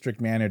 4 district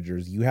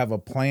managers, you have a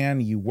plan,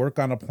 you work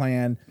on a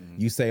plan,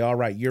 you say, all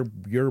right,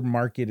 your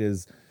market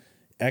is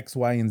X,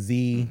 Y, and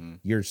Z,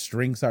 your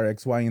strengths are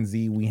X, Y, and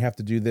Z, we have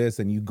to do this,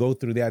 and you go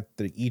through that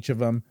to each of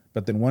them.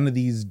 But then one of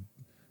these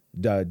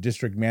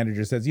district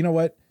managers says, you know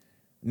what,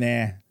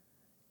 nah,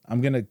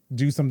 I'm gonna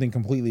do something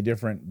completely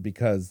different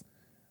because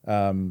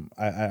I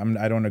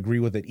don't agree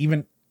with it,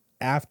 even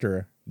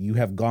after you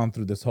have gone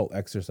through this whole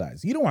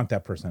exercise. You don't want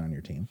that person on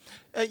your team.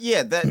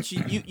 Yeah, that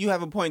you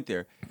have a point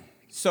there.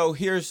 So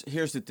here's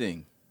the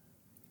thing.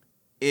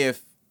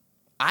 If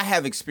I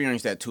have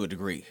experienced that to a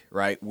degree,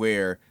 right,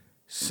 where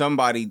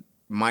somebody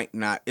might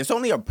not, it's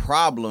only a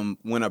problem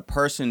when a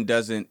person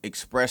doesn't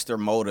express their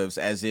motives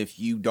as if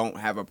you don't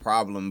have a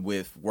problem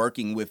with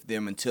working with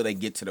them until they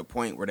get to the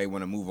point where they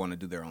want to move on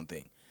and do their own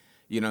thing.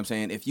 You know what I'm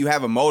saying? If you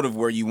have a motive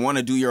where you want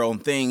to do your own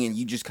thing and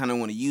you just kind of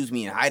want to use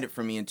me and hide it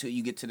from me until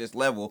you get to this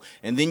level,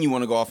 and then you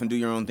want to go off and do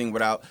your own thing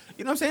without,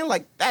 you know what I'm saying?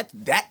 Like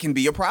that can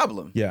be a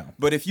problem. Yeah.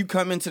 But if you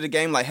come into the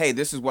game like, hey,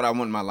 this is what I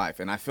want in my life,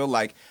 and I feel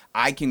like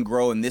I can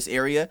grow in this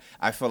area,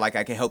 I feel like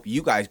I can help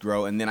you guys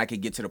grow, and then I can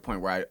get to the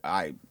point where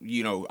I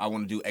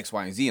want to do X,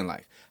 Y, and Z in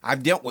life.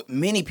 I've dealt with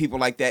many people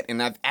like that,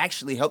 and I've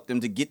actually helped them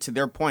to get to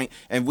their point,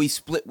 and we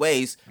split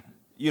ways.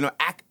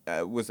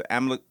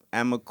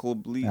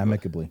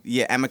 Amicably.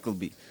 Yeah,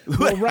 amicably.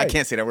 Well, right. I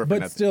can't say that word.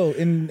 But still,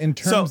 in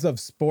terms of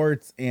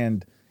sports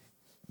and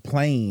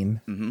playing,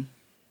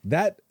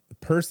 that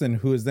person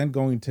who is then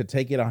going to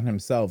take it on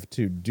himself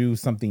to do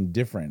something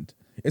different,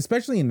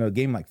 especially in a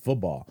game like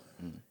football.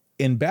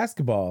 In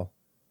basketball,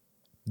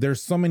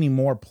 there's so many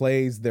more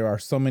plays. There are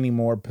so many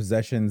more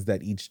possessions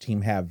that each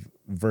team have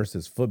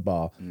versus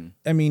football.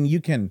 I mean, you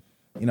can...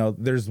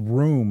 there's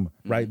room,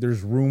 right?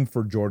 There's room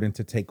for Jordan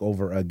to take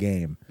over a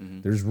game.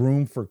 There's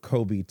room for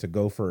Kobe to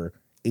go for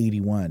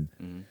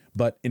 81.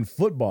 But in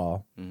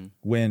football,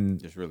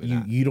 when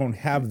you don't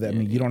have that,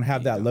 you don't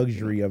have that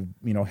luxury of,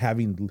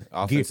 having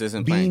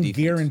being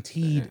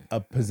guaranteed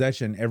a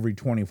possession every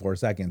 24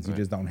 seconds. You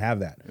just don't have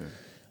that.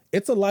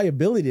 It's a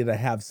liability to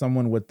have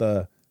someone with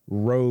the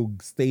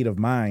rogue state of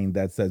mind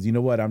that says, you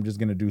know what, I'm just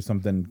going to do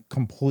something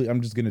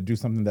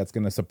that's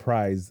going to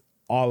surprise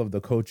all of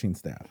the coaching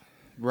staff.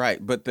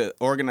 Right, but the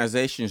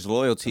organization's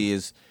loyalty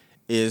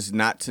is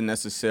not to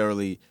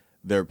necessarily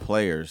their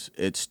players.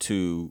 It's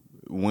to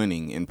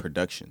winning in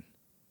production.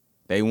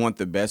 They want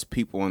the best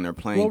people on their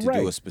plane to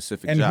do a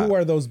specific job. And who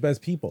are those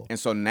best people? And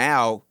so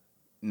now,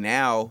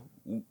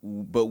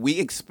 but we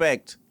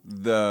expect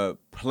the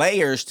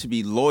players to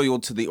be loyal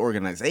to the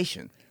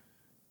organization.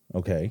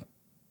 Okay.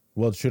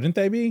 Well, shouldn't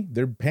they be?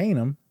 They're paying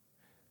them.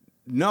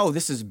 No,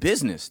 this is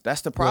business.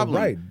 That's the problem.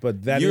 Well, right,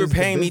 but you're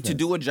paying me to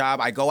do a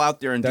job. I go out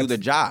there and do the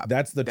job.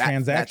 That's the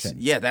transaction.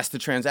 That's the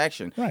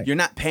transaction. Right. You're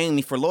not paying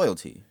me for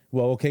loyalty.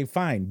 Well, okay,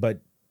 fine, but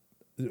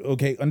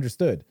okay,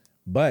 understood.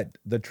 But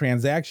the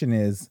transaction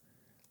is,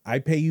 I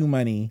pay you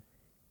money.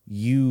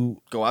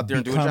 You go out there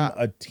and do a job.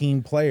 A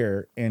team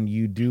player, and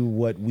you do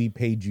what we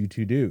paid you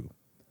to do.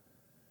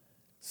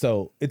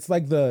 So it's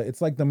like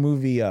the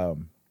movie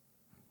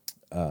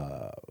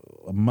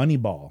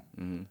Moneyball.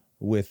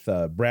 With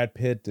Brad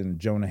Pitt and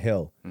Jonah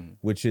Hill,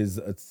 which is,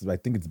 I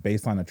think it's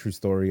based on a true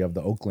story of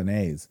the Oakland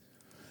A's,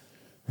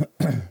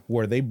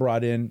 where they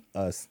brought in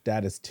a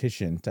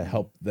statistician to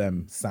help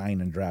them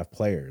sign and draft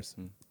players.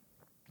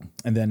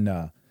 And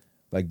then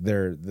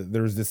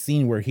there's this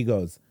scene where he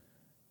goes,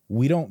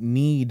 we don't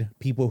need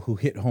people who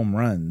hit home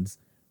runs.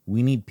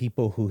 We need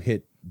people who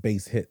hit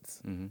base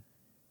hits.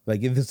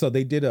 So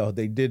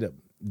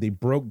they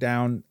broke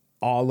down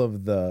all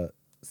of the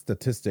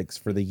statistics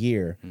for the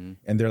year,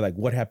 and they're like,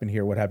 what happened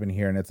here,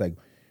 and it's like,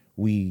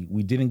 we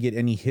didn't get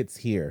any hits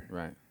here,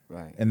 right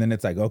and then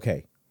it's like,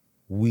 okay,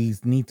 we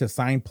need to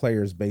sign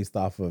players based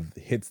off of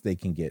hits they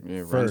can get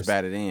first, runs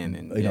batted in,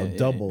 and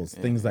doubles,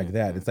 things like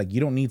that. It's like,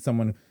 you don't need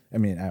someone,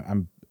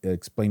 I'm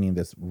explaining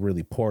this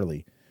really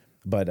poorly,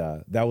 but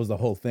that was the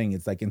whole thing.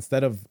 It's like,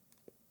 instead of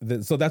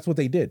so that's what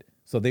they did.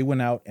 So they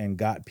went out and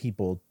got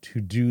people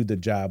to do the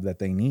job that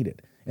they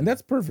needed, and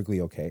that's perfectly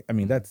okay.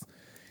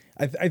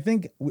 I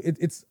think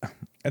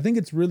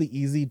it's really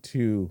easy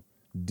to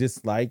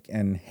dislike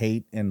and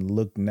hate and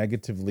look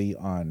negatively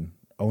on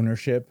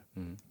ownership.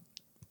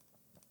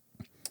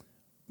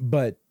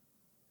 But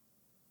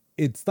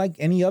it's like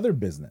any other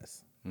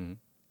business.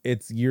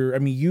 It's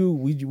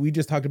we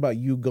just talked about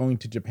you going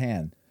to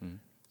Japan.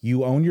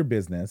 You own your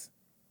business.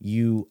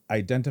 You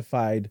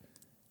identified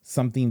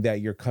something that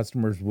your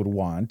customers would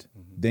want.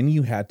 Then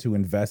you had to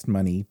invest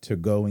money to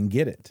go and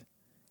get it.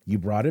 You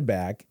brought it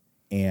back,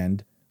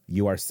 and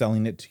you are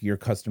selling it to your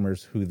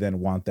customers who then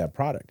want that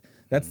product.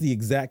 That's the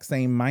exact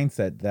same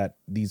mindset that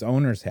these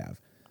owners have.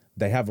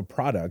 they have a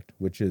product,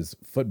 which is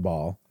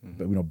football,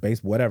 but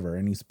base, whatever,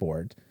 any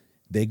sport.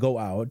 They go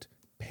out,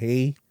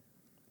 pay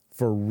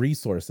for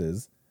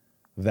resources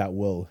that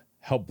will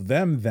help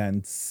them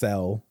then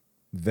sell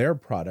their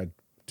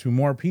product to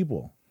more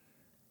people.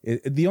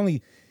 The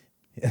only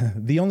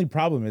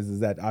problem is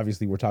that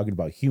obviously we're talking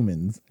about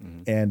humans,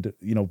 and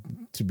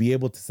to be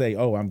able to say,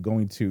 oh, I'm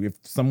going to, if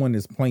someone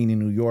is playing in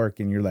New York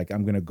and you're like,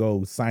 I'm going to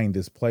go sign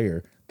this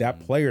player, that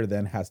player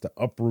then has to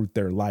uproot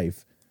their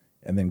life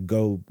and then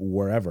go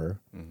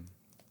wherever.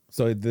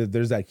 So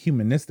there's that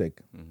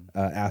humanistic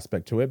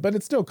aspect to it, but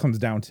it still comes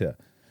down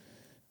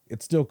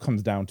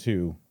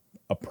to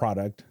a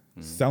product,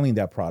 selling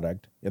that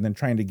product, and then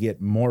trying to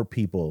get more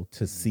people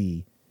to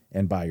see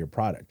and buy your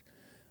product.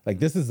 Like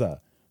this is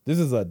a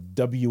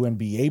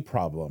WNBA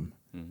problem.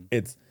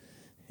 It's,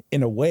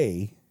 in a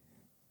way,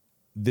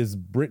 this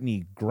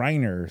Brittany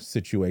Griner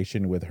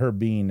situation with her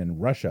being in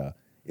Russia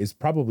is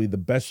probably the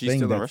best thing. She's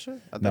still in Russia?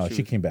 No,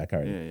 she came back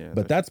already. Yeah,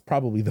 but that's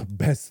probably the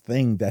best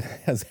thing that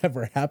has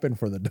ever happened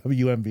for the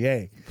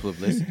WNBA.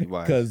 Publicity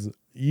wise. Because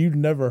you've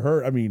never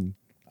heard,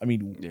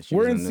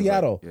 we're in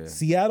Seattle.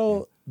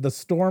 Seattle, the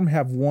Storm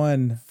have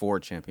won 4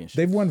 championships.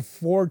 They've won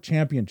 4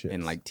 championships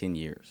in like 10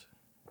 years.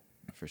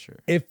 For sure.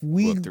 If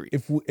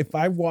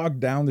I walk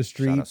down the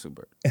street, shout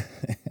out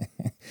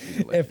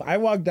if I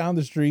walk down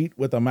the street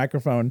with a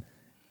microphone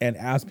and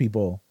ask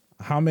people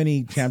how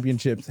many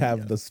championships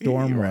have the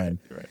Storm won,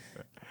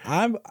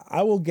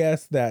 I will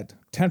guess that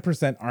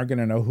 10% aren't going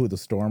to know who the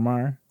Storm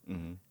are,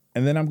 and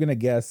then I'm going to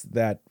guess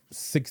that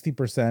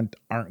 60%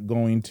 aren't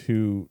going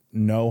to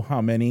know how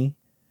many,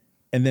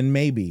 and then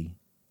maybe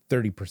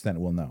 30%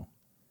 will know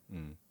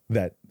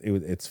that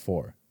it's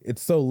 4.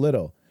 It's so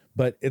little,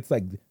 but it's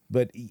like.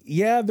 But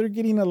yeah, they're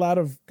getting a lot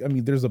of,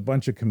 there's a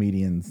bunch of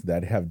comedians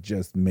that have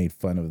just made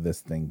fun of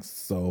this thing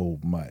so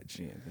much.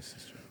 Yeah, this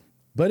is true.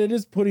 But it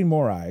is putting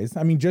more eyes.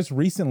 Just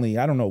recently,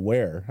 I don't know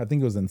where, I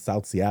think it was in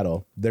South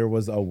Seattle, there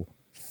was a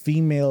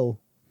female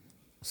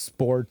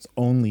sports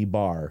only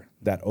bar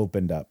that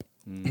opened up.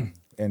 And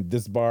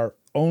this bar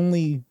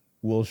only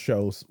will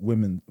show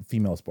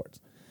female sports.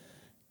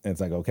 And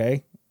it's like,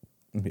 okay,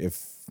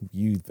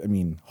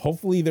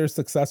 hopefully they're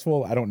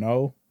successful. I don't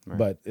know. Right.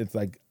 But it's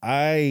like,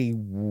 I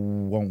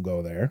won't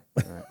go there.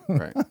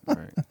 Right.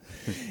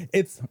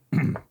 It's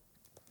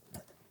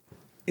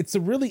a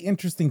really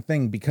interesting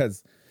thing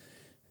because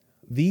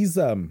these,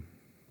 I'm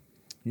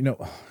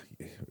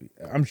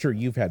sure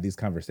you've had these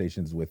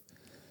conversations with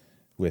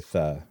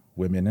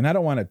women, and I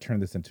don't want to turn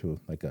this into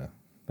like a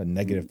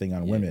negative thing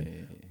on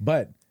women,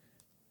 but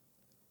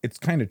it's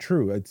kind of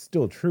true. It's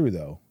still true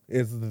though.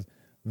 Is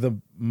the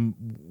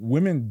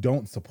women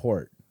don't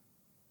support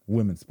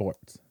women's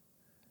sports.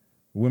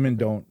 Women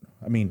don't,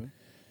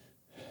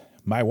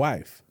 my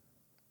wife,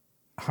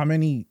 how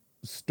many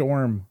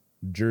Storm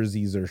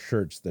jerseys or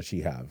shirts does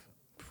she have?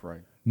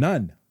 Right.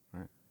 None.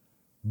 Right.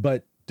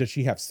 But does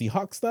she have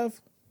Seahawks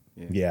stuff?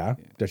 Yeah.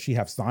 Does she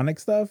have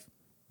Sonic stuff?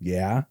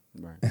 Yeah.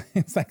 Right.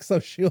 It's like, so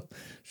she'll,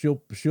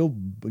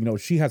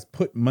 she has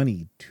put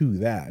money to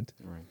that.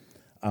 Right.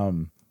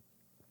 And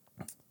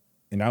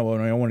I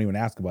won't even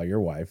ask about your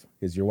wife.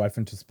 Is your wife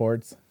into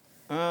sports?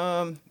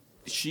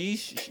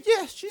 She's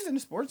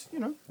into sports,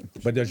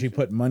 But does she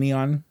put money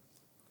on?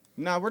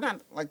 No, we're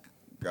not like.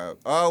 Nah.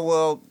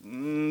 Well,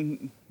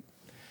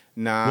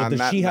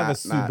 does she have a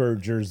Super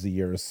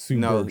jersey or a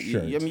Super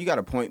shirt? You got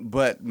a point,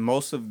 but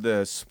most of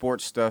the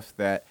sports stuff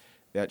that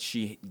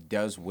she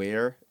does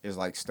wear is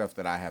like stuff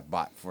that I have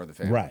bought for the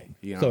family. Right.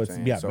 You know so what it's I'm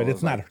saying? yeah, So but it it's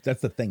was not. like,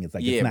 That's the thing. It's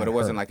like yeah, it's not but it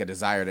wasn't her. like a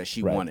desire that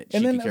she wanted.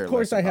 And she then could care of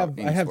course less I about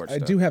any sports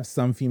stuff. do have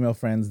some female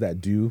friends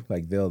that do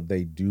like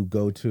they do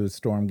go to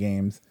Storm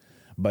games,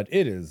 but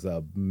it is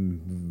a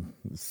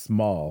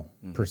small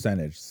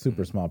percentage,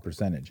 super small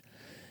percentage.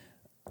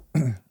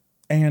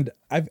 And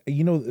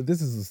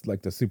this is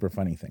like the super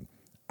funny thing.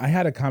 I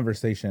had a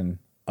conversation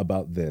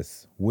about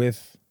this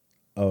with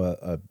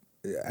I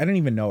didn't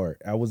even know her.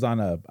 I was on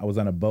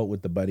a boat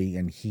with the buddy,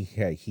 and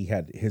he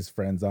had his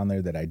friends on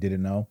there that I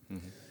didn't know,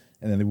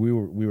 and then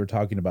we were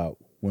talking about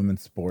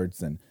women's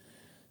sports, and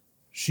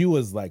she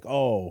was like,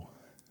 "Oh,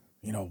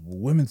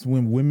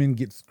 when women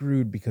get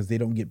screwed because they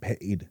don't get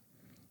paid,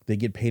 they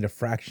get paid a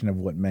fraction of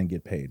what men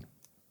get paid,"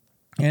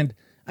 and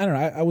I don't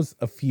know. I was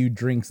a few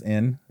drinks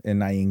in,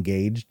 and I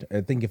engaged. I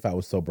think if I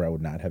was sober, I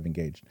would not have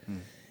engaged.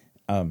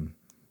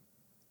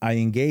 I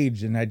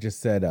engaged, and I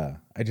just said, "Oh,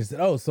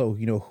 so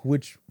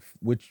which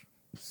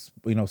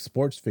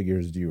sports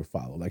figures do you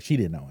follow?" Like, she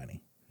didn't know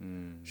any.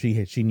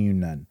 She knew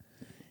none.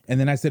 And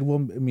then I said, "Well,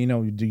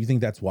 do you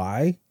think that's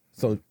why?"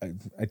 So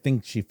I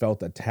think she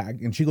felt attacked,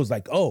 and she goes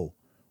like, "Oh,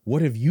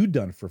 what have you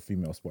done for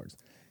female sports?"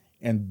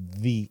 And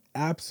the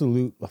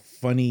absolute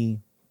funny,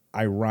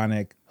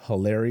 ironic,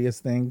 hilarious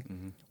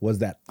thing was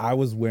that I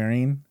was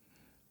wearing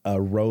a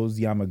Rose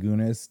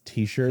Yamagunis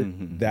t-shirt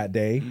that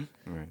day.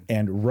 Right.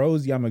 And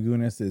Rose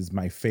Yamagunis is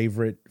my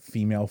favorite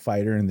female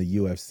fighter in the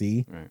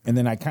UFC. Right. And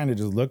then I kind of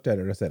just looked at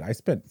her and I said, "I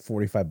spent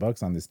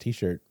 $45 on this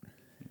t-shirt."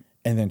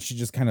 And then she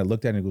just kind of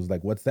looked at it and was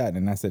like, "What's that?"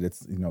 And I said,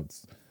 it's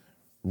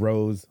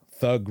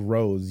Thug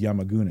Rose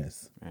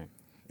Yamagunis. Right.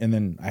 And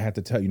then I had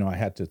to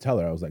tell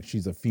her, I was like,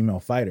 she's a female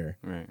fighter.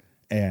 Right.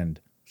 And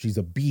she's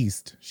a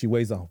beast. She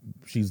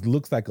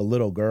looks like a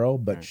little girl,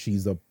 but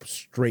she's a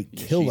straight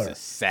killer. She's a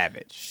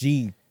savage.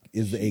 She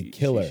is a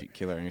killer. She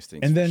killer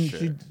instincts. And then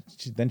she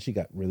she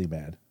got really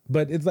bad.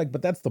 But it's like,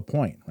 but that's the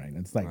point, right?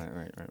 It's like,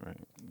 right.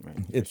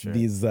 It's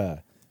these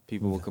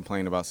people will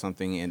complain about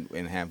something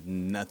and have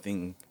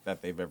nothing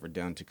that they've ever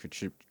done to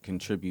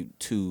contribute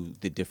to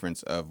the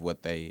difference of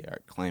what they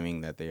are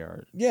claiming that they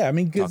are. Yeah, I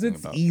mean, because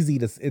it's about. easy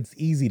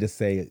to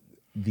say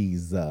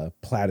these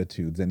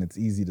platitudes, and it's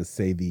easy to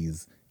say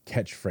these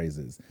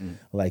catchphrases,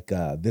 like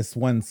this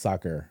one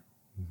soccer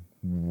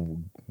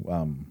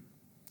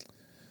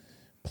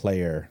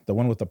player, the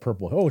one with the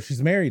purple. Oh,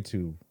 she's married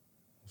to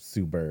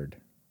Sue Bird.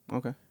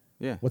 Okay.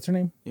 Yeah. What's her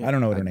name? Yeah. I don't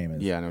know what her name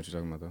is. Yeah, I know what you're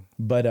talking about though.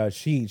 But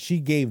she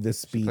gave this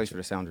speech. She plays for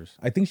the Sounders.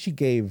 I think she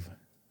gave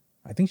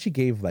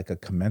like a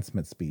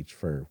commencement speech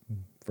for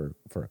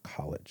a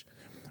college.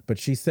 But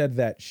she said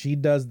that she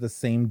does the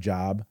same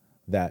job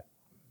that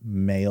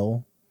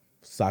male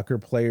soccer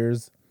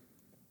players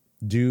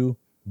do,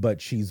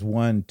 but she's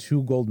won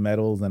 2 gold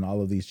medals and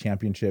all of these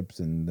championships,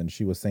 and then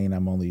she was saying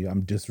I'm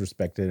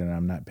disrespected and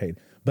I'm not paid.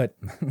 But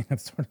I mean,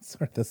 it's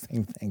sort of the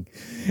same thing.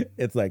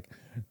 It's like,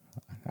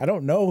 I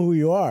don't know who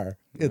you are.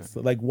 It's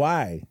like,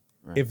 why?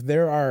 Right. If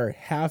there are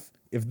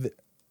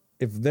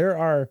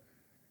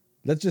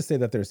let's just say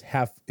that there's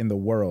half in the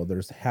world,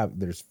 are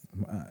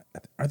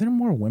there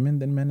more women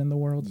than men in the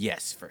world?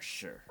 Yes, for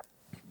sure.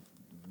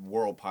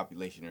 World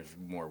population, there's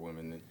more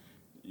women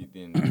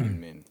than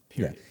men,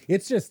 period. Yeah.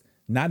 It's just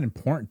not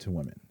important to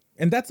women.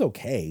 And that's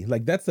okay.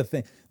 Like, that's the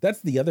thing.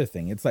 That's the other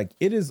thing. It's like,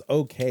 it is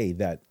okay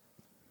that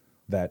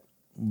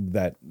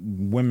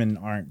women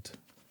aren't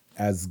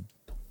as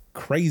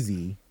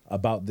crazy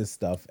about this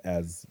stuff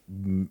as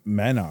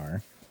men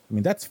are. I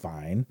mean, that's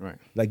fine. Right.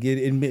 Like,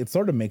 it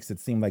sort of makes it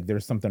seem like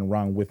there's something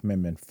wrong with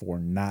women for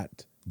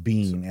not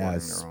being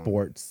as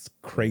sports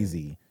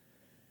crazy.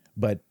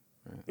 But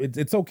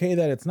it's okay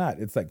that it's not.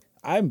 It's like,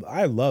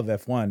 I love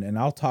F1, and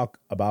I'll talk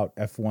about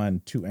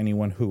F1 to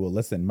anyone who will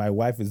listen. My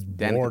wife is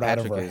bored out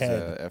of her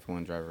head. Is a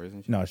F1 driver,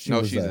 isn't she? No,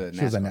 she's a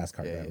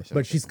NASCAR driver. Yeah,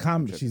 but she's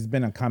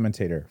been a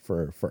commentator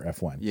for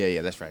F1.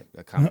 Yeah, that's right.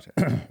 A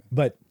commentator.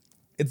 But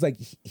it's like,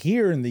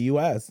 here in the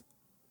U.S.,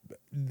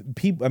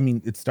 people, I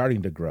mean, it's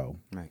starting to grow.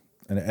 Right.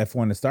 And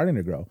F1 is starting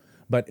to grow.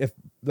 But if,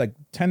 like,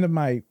 10 of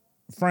my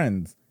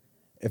friends,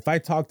 if I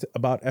talked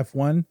about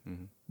F1,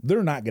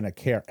 they're not going to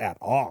care at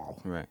all.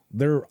 Right.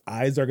 Their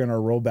eyes are going to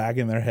roll back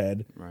in their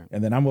head. Right.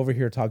 And then I'm over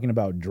here talking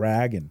about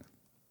drag and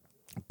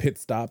pit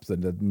stops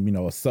and,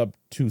 a sub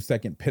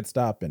 2-second pit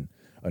stop and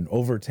an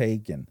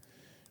overtake and,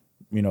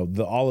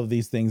 all of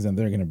these things. And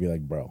they're going to be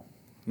like, bro.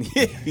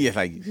 Yeah.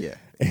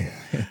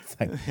 It's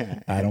like,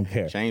 I don't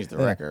care. Change the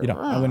record.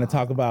 I'm going to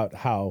talk about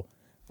how,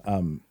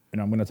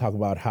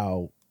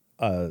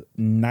 a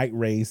night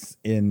race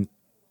in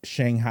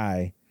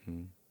Shanghai,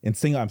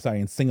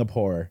 in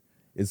Singapore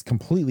is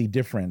completely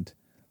different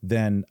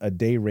than a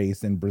day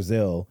race in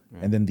Brazil.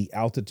 Right. And then the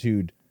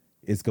altitude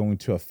is going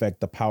to affect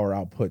the power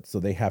output. So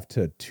they have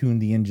to tune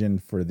the engine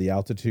for the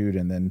altitude.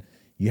 And then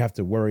you have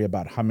to worry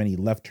about how many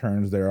left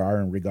turns there are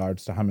in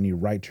regards to how many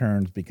right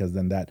turns, because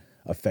then that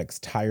affects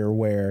tire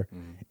wear.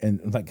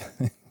 And like,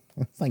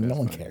 it's like, no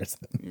one cares.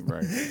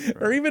 Right.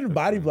 Or even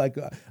like,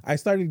 I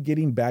started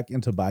getting back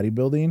into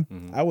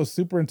bodybuilding. I was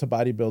super into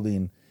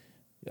bodybuilding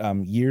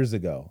years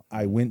ago.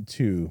 I went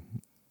to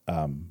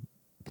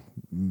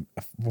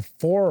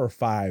 4 or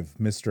 5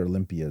 Mr.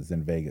 Olympias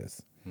in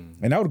Vegas.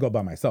 And I would go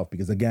by myself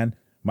because, again,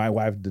 my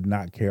wife did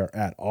not care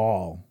at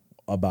all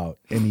about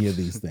any of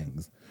these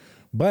things.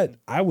 But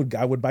I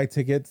would buy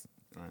tickets,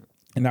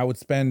 and I would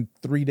spend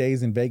 3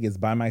 days in Vegas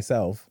by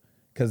myself,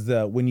 because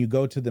when you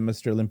go to the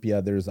Mr.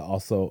 Olympia, there's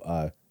also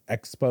a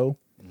expo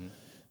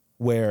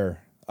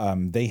where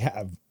they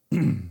have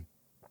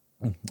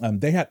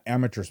they had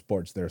amateur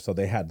sports there. So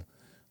they had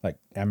like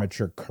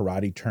amateur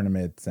karate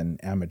tournaments and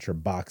amateur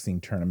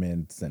boxing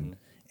tournaments and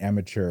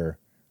amateur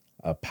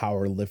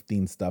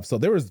powerlifting stuff. So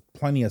there was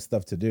plenty of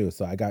stuff to do.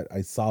 So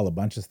I saw a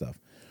bunch of stuff,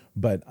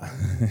 but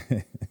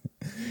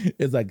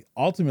it's like,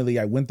 ultimately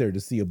I went there to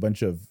see a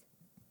bunch of,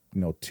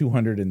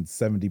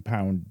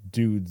 270-pound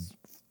dudes,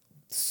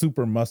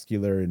 super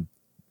muscular in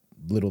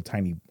little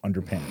tiny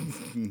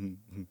underpants.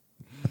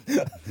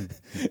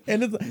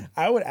 And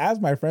I would ask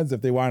my friends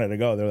if they wanted to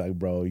go. They're like,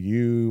 bro,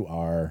 you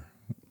are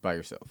by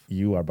yourself.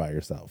 You are by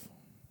yourself.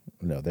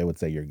 No, they would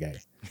say you're gay.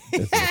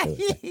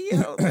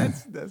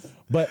 That's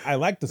but I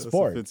like the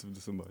sport. Offensive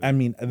to somebody. I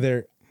mean,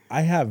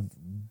 I have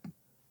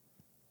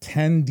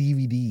 10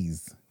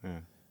 DVDs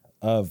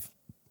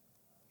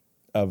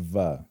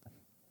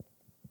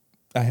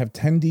I have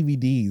 10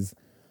 DVDs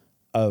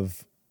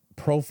of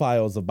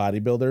profiles of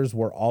bodybuilders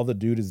where all the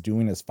dude is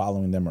doing is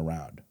following them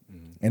around.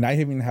 And I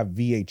even have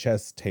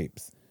VHS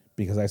tapes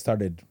because I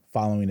started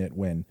following it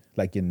when,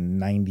 like, in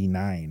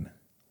 99,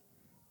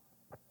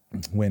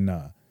 when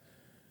there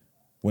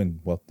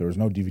was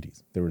no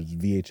DVDs, there was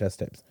VHS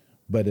tapes.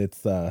 But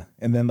it's and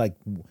then, like,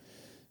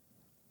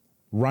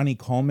 Ronnie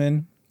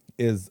Coleman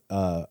is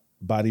a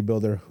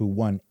bodybuilder who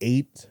won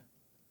 8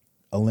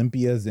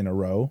 Olympias in a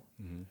row.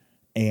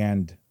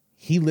 And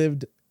he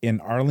lived in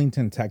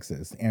Arlington,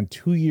 Texas. And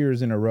 2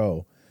 years in a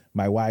row,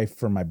 my wife,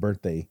 for my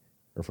birthday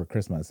or for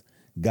Christmas,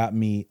 got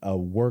me a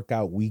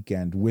workout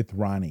weekend with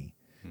Ronnie.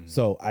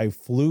 So I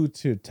flew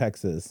to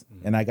Texas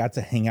and I got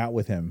to hang out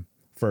with him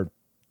for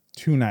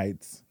 2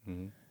 nights.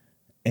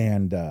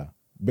 And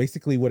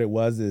basically what it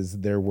was is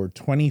there were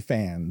 20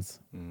 fans.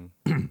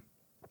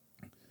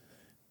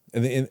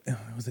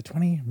 Was it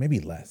 20? Maybe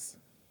less.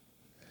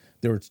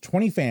 There were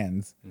 20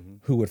 fans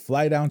who would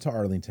fly down to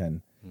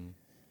Arlington.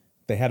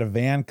 They had a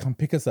van come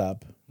pick us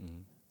up.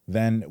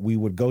 Then we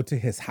would go to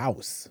his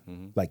house,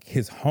 like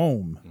his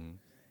home.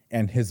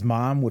 And his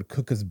mom would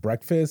cook us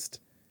breakfast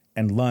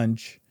and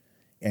lunch.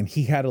 And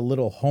he had a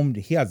little home.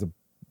 He has a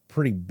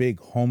pretty big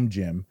home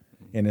gym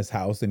in his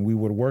house. And we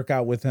would work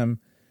out with him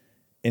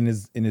in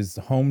his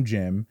home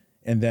gym.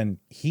 And then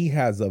he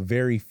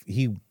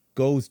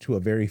goes to a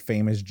very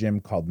famous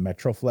gym called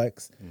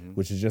Metroflex,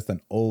 which is just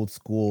an old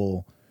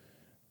school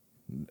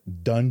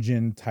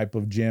dungeon type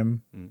of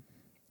gym.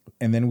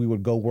 And then we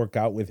would go work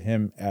out with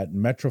him at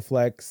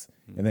Metroflex.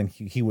 And then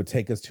he would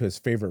take us to his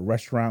favorite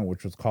restaurant,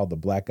 which was called the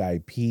Black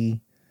Eyed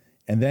Pea.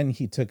 And then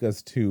he took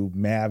us to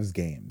Mavs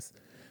games.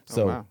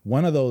 So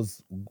one of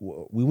those,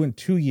 we went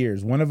 2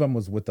 years. One of them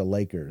was with the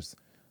Lakers.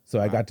 So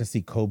I got to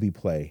see Kobe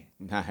play.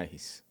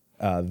 Nice.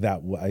 I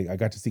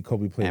got to see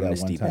Kobe play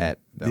Amnesty that one time.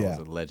 That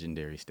was a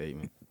legendary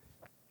statement.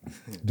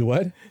 Do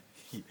what?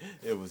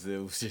 It was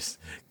just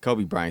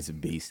Kobe Bryant's a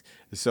beast.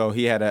 So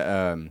he had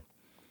a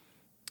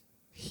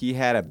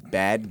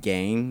bad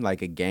game,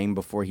 like a game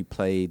before he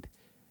played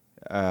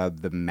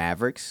the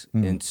Mavericks,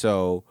 and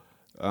so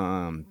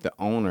the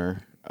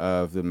owner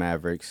of the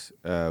Mavericks,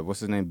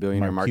 what's his name,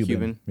 billionaire Mark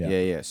Cuban.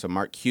 Yeah. So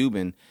Mark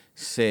Cuban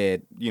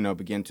said,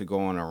 began to go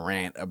on a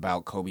rant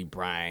about Kobe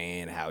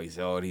Bryant, how he's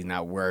old, he's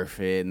not worth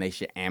it, and they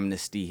should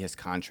amnesty his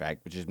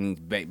contract, which just means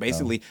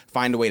basically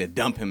find a way to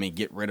dump him and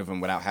get rid of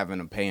him without having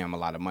to pay him a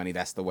lot of money.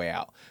 That's the way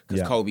out.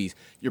 Because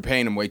you're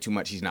paying him way too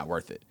much, he's not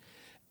worth it.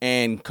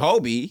 And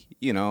Kobe,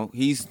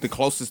 he's the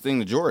closest thing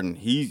to Jordan.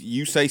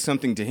 You say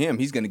something to him,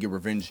 he's going to get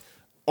revenge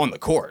on the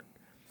court.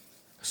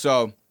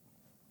 So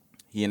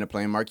he ended up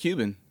playing Mark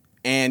Cuban.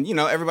 And,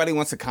 everybody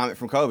wants a comment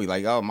from Kobe.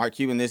 Like, oh, Mark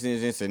Cuban, this and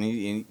this. And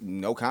he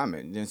no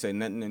comment. Didn't say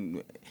nothing.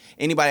 And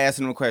anybody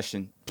asking him a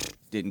question,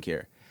 didn't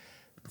care.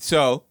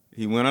 So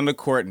he went on the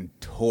court and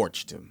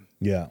torched him.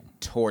 Yeah.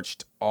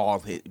 Torched all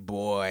his,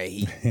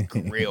 he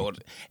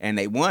grilled. And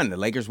they won. The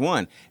Lakers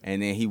won.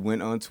 And then he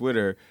went on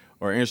Twitter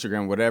or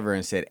Instagram, whatever,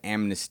 and said,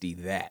 amnesty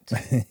that.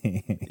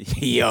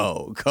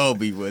 Yo,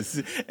 Kobe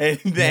was, and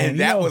then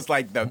that was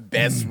like the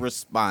best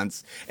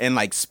response in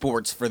like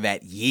sports for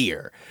that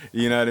year.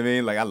 You know what I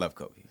mean? Like, I love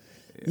Kobe.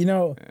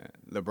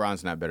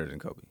 LeBron's not better than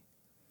Kobe.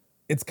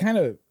 It's kind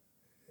of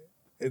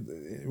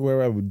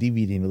where I was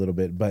deviating a little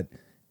bit, but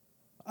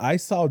I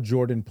saw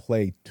Jordan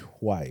play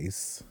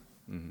twice.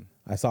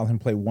 I saw him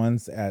play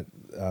once at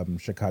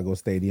Chicago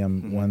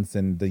Stadium, once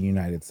in the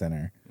United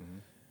Center.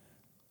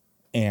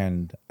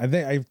 And I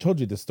think I've told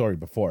you this story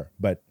before,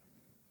 but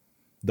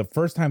the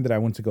first time that I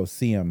went to go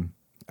see him,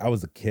 I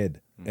was a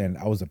kid and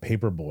I was a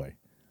paper boy.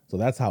 So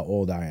that's how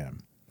old I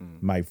am.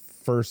 My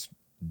first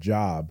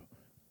job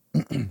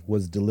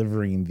was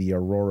delivering the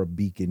Aurora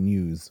Beacon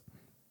News.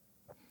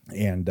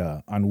 And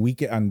on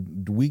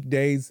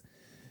weekdays,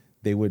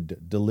 they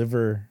would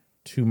deliver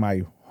to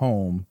my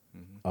home,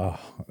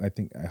 I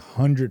think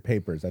 100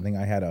 papers. I think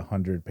I had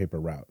 100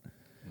 paper route.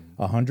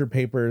 100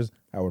 papers.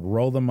 I would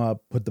roll them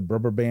up, put the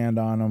rubber band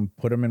on them,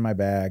 put them in my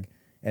bag.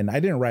 And I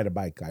didn't ride a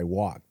bike. I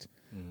walked.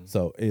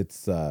 So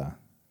it's, I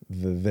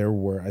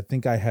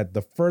think I had,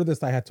 the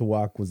furthest I had to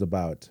walk was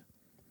about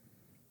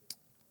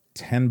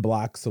 10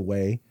 blocks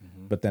away,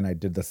 but then I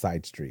did the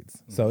side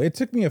streets. So it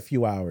took me a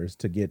few hours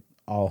to get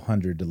all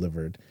 100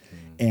 delivered.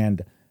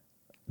 And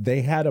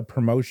they had a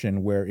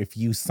promotion where if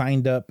you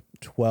signed up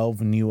 12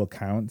 new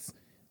accounts,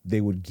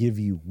 they would give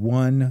you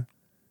one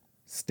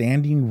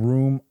standing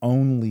room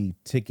only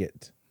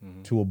ticket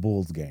to a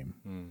Bulls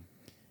game.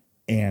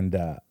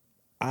 And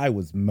I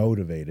was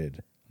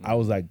motivated. I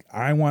was like,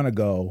 I want to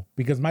go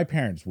because my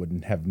parents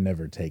wouldn't have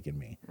never taken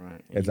me.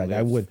 Right. It's like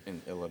I would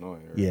in Illinois.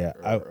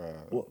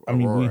 I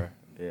mean,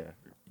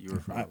 you were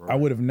from I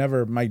would have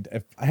never.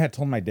 If I had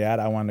told my dad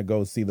I wanted to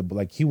go see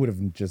he would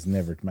have just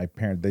never. My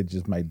parent, they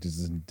just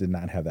did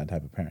not have that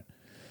type of parent.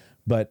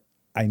 But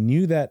I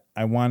knew that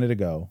I wanted to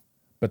go.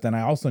 But then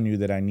I also knew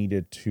that I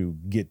needed to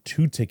get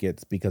 2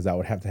 tickets because I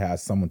would have to have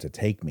someone to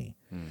take me.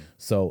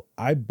 So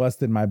I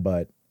busted my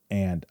butt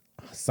and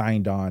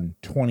signed on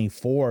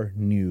 24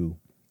 new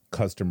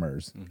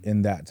customers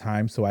in that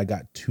time. So I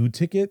got 2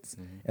 tickets.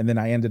 And then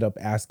I ended up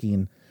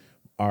asking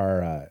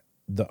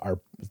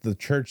the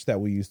church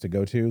that we used to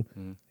go to,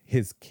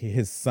 his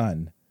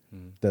son,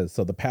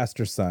 the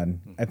pastor's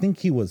son, I think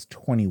he was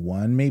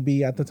 21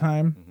 maybe at the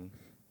time.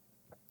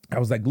 I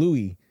was like,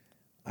 Louis,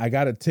 I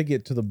got a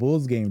ticket to the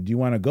Bulls game. Do you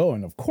want to go?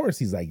 And of course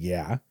he's like,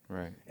 yeah.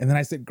 Right. And then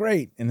I said,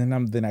 great. And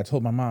then I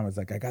told my mom, I was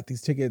like, I got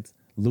these tickets.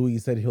 Louis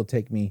said he'll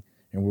take me,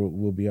 and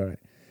we'll be all right.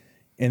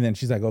 And then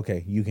she's like,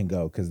 okay, you can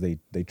go, because they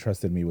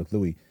trusted me with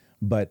Louis.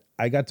 But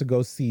I got to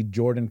go see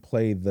Jordan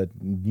play the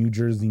New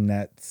Jersey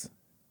Nets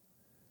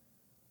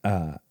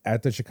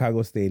at the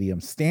Chicago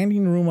Stadium,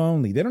 standing room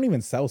only. They don't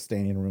even sell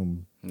standing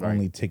room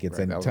only tickets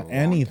to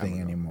anything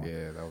anymore.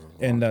 Yeah, that was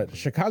and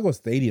Chicago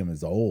Stadium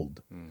is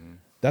old. Mm-hmm.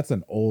 That's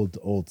an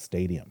old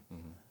stadium.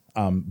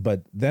 Mm-hmm.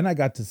 But then I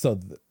got to so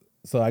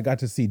I got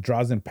to see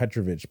Drazen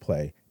Petrovic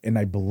play, and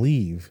I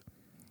believe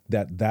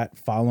that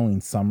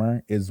following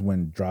summer is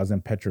when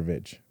Drazen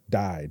Petrovic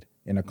died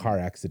in a car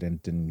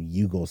accident in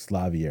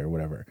Yugoslavia or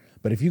whatever.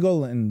 But if you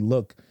go and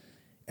look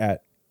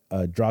at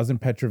Drazen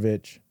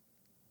Petrovic,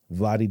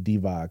 Vlade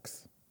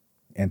Divac,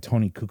 and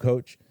Tony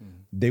Kukoc,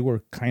 they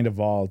were kind of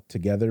all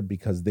together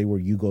because they were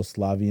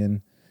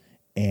Yugoslavian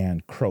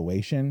and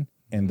Croatian,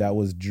 and that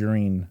was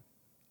during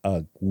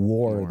a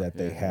war that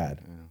they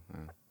had.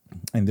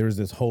 And there's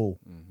this whole,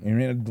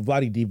 and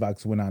Vlade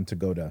Divac went on to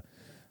go to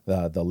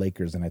the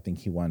Lakers, and I think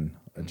he won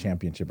a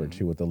championship or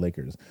two with the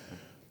Lakers.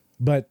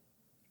 But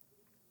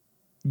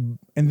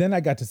and then I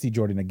got to see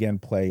Jordan again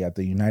play at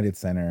the United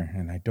Center,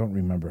 and I don't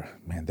remember,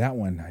 man, that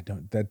one,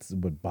 that's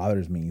what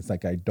bothers me. It's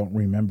like I don't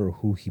remember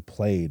who he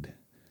played.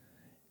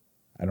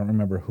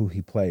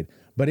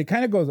 But it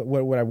kind of goes,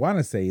 what I want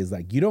to say is,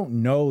 like, you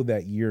don't know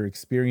that you're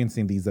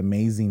experiencing these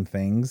amazing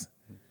things,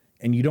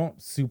 and you don't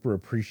super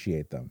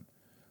appreciate them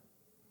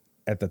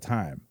at the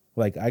time.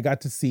 Like, I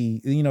got to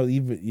see,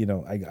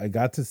 I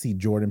got to see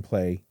Jordan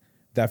play.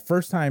 That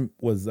first time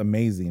was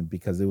amazing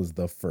because it was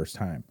the first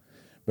time.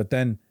 But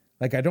then,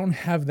 like, I don't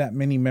have that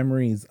many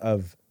memories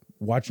of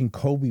watching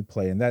Kobe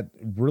play, and that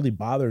really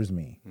bothers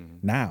me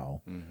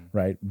now,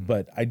 right?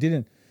 But I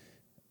didn't.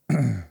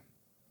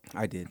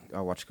 I did.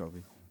 I watched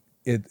Kobe.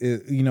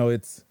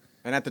 It's.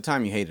 And at the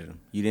time, you hated him.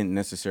 You didn't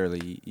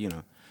necessarily,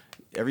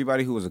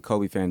 everybody who was a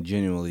Kobe fan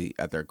genuinely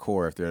at their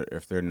core,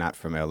 if they're not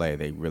from LA,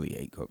 they really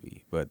hate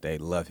Kobe, but they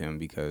love him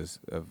because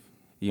of,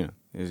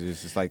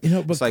 it's just like,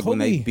 it's like Kobe, when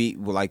they beat,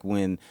 like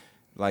when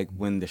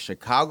the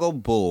Chicago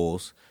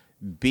Bulls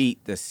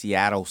beat the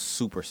Seattle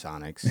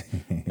Supersonics,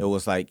 it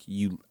was like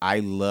I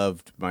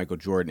loved Michael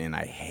Jordan and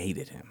I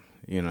hated him.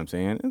 You know what I'm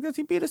saying? Because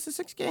he beat us to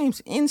 6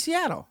 games in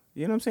Seattle.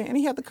 You know what I'm saying? And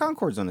he had the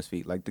Concords on his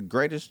feet, like the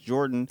greatest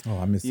Jordan. Oh,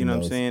 I'm missing You know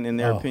those. what I'm saying? In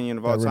their opinion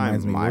of all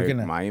time,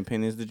 my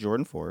opinion is the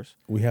Jordan 4s.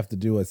 We have to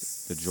do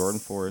the Jordan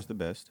 4 is the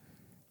best.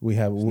 We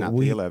have it's not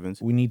the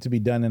 11s. We need to be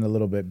done in a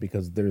little bit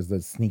because there's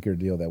the sneaker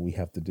deal that we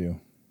have to do.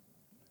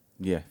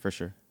 Yeah, for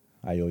sure.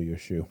 I owe you a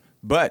shoe.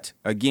 But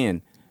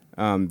again,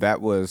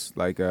 that was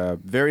like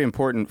very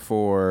important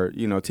for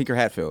Tinker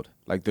Hatfield.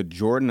 Like the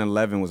Jordan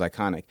 11 was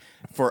iconic.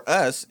 For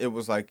us, it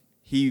was like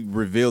he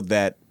revealed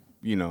that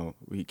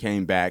he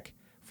came back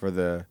for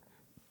the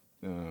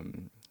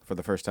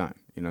first time.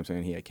 You know what I'm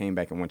saying? He had came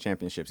back and won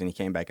championships, and he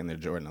came back in the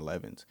Jordan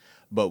 11s.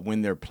 But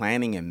when they're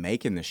planning and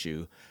making the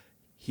shoe,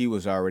 he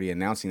was already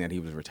announcing that he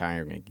was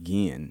retiring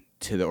again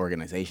to the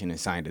organization and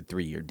signed a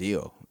 3-year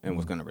deal and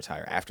was going to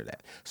retire after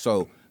that.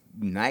 So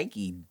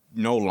Nike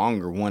no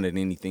longer wanted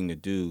anything to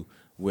do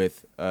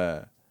with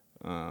the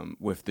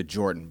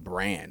Jordan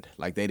brand.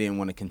 Like, they didn't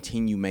want to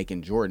continue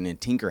making Jordan,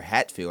 and Tinker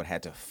Hatfield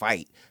had to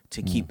fight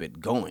to keep it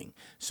going.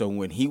 So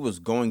when he was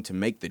going to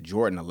make the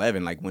Jordan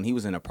 11, like when he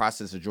was in the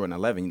process of Jordan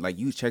 11, like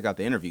you check out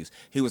the interviews,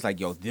 he was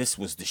like, yo, this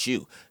was the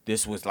shoe.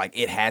 This was like,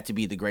 it had to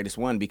be the greatest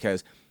one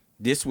because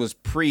this was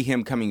pre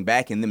him coming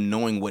back and them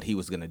knowing what he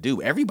was going to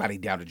do. Everybody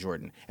doubted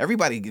Jordan.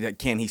 Everybody,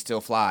 can he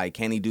still fly?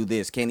 Can he do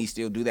this? Can he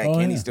still do that?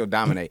 Can he still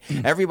dominate?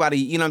 Everybody,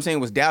 you know what I'm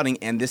saying, was doubting,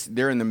 and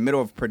they're in the middle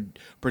of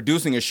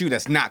producing a shoe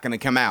that's not going to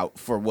come out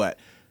for what?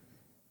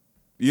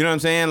 You know what I'm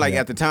saying? Like,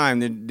 at the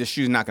time, the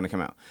shoe's not going to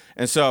come out.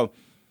 And so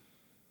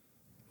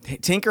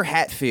Tinker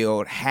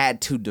Hatfield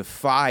had to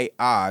defy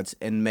odds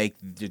and make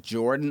the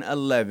Jordan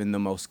 11 the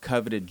most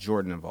coveted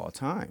Jordan of all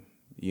time.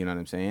 You know what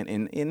I'm saying?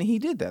 And he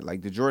did that.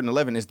 Like, the Jordan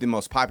 11 is the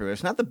most popular.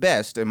 It's not the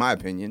best, in my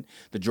opinion.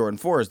 The Jordan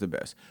 4 is the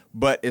best.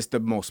 But it's the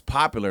most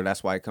popular.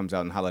 That's why it comes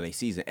out in holiday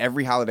season.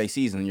 Every holiday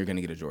season, you're going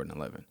to get a Jordan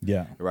 11.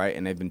 Yeah. Right?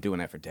 And they've been doing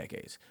that for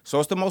decades. So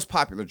it's the most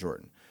popular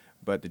Jordan.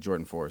 But the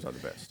Jordan 4s are the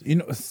best.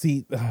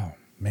 See, oh,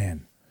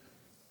 man.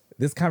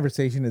 This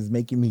conversation is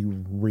making me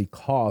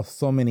recall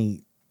so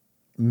many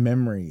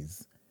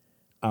memories.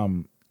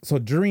 So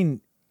during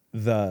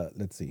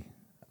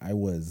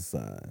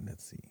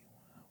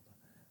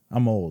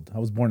I'm old. I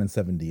was born in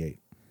 78.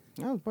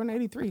 I was born in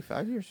 83,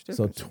 5 years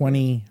So difference.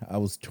 20, I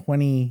was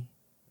 20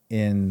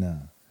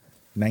 in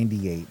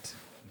 98.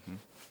 Mm-hmm.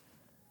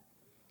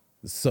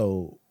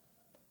 So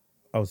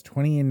I was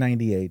 20 in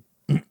 98.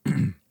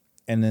 And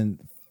then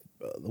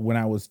when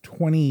I was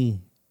 20,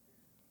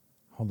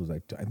 how old was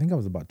I? I think I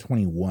was about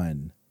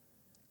 21.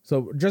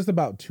 So just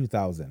about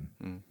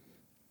 2000.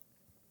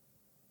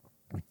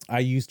 I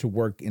used to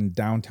work in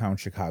downtown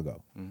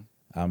Chicago.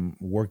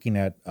 Working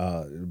at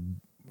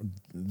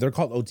they're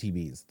called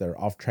OTBs. They're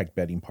off-track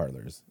betting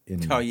parlors.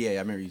 Oh yeah, I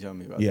remember you telling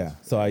me about this. Yeah,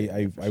 so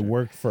I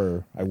worked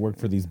for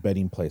these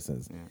betting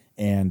places,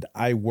 and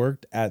I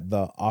worked at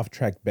the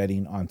off-track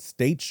betting on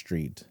State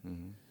Street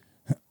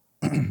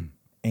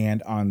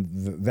And on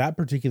that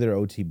particular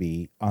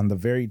OTB, on the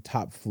very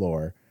top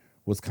floor,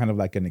 was kind of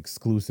like an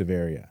exclusive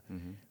area.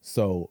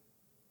 So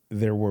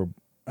there were,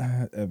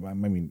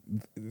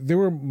 there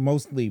were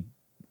mostly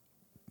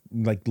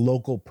like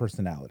local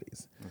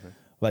personalities. Okay.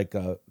 Like,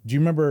 do you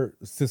remember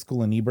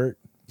Siskel and Ebert?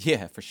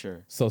 Yeah, for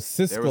sure. So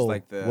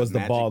Siskel was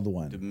the bald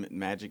one. The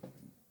magic.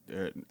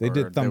 They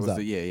did thumbs up.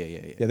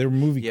 Yeah, they were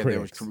movie yeah,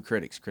 critics. They were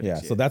critics. Yeah,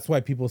 so that's why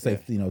people say,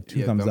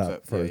 two thumbs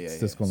up for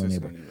Siskel and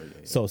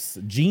Ebert. So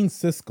Gene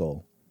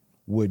Siskel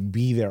would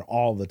be there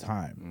all the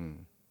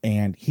time.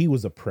 And he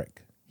was a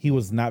prick. He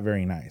was not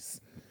very nice.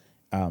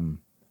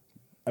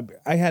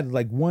 I had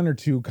like one or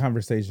two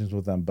conversations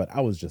with him, but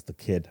I was just a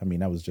kid. I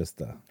mean, I was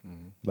just a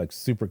like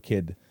super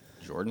kid.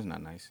 Jordan's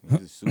not nice.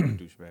 He's a super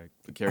douchebag.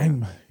 But carry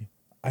on.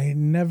 I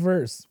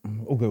never.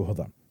 Okay, hold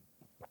on.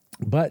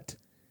 But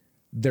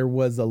there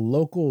was a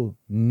local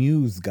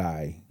news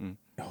guy.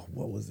 Oh,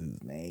 what was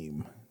his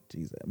name?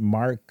 Jesus,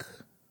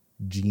 Mark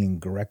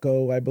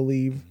Giangreco, I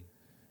believe,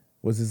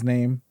 was his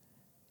name.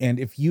 And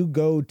if you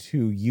go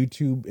to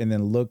YouTube and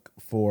then look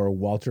for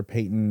Walter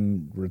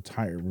Payton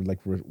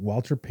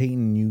Walter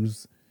Payton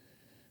News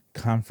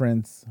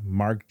Conference,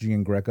 Mark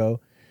Giangreco,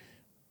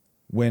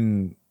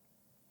 when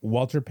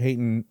Walter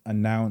Payton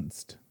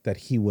announced that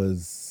he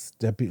was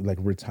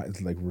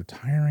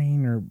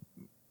retiring or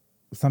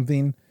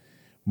something,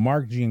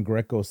 Mark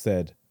Giangreco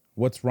said,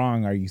 "What's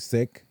wrong? Are you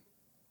sick?"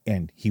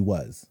 And he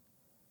was,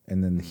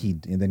 and then he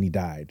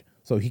died.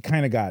 So he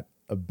kind of got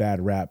a bad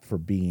rap for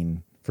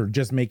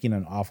just making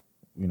an off,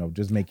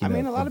 just making. I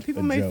mean, a lot of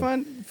people made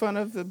fun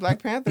of the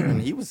Black Panther,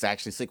 and he was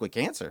actually sick with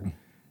cancer.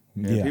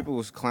 And people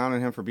was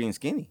clowning him for being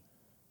skinny,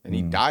 and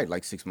he died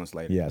like 6 months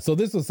later. Yeah, so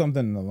this was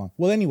something along.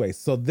 Well, anyway,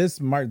 so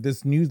this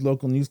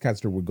local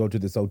newscaster would go to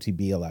this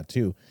OTB a lot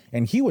too,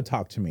 and he would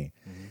talk to me,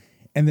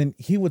 and then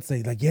he would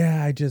say like,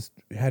 "Yeah, I just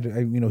had,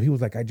 he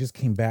was like, I just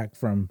came back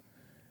from,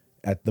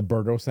 at the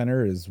Berto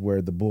Center is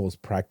where the Bulls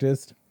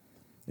practiced.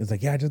 It's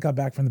like, yeah, I just got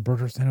back from the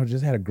Berto Center,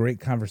 just had a great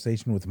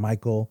conversation with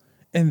Michael,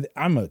 and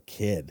I'm a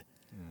kid."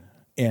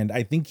 And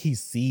I think he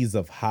sees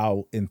of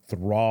how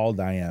enthralled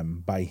I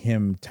am by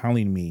him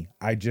telling me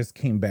I just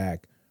came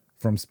back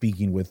from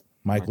speaking with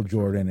Michael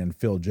Jordan and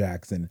Phil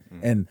Jackson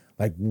and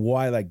like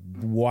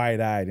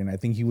wide-eyed. And I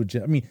think he would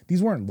just,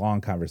 these weren't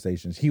long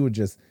conversations. He would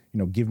just,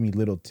 give me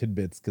little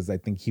tidbits because I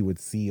think he would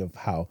see of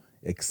how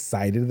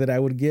excited that I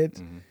would get.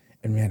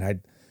 And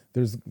man,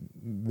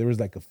 there was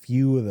like a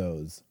few of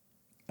those.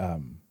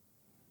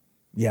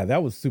 Yeah,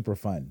 that was super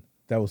fun.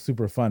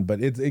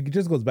 But it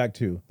just goes back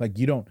to like,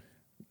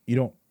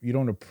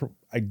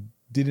 I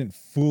didn't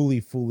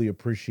fully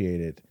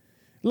appreciate it.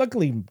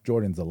 Luckily,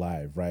 Jordan's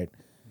alive, right?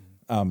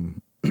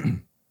 I'm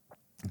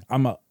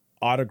a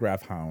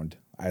autograph hound.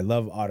 I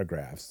love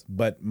autographs,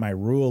 but my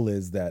rule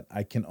is that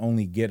I can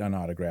only get an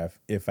autograph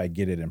if I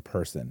get it in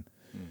person.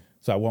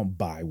 So I won't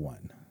buy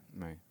one.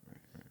 Right.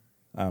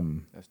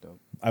 That's dope.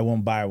 I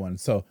won't buy one.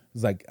 So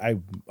it's like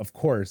of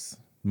course,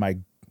 my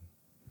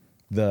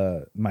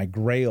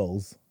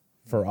grails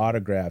for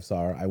autographs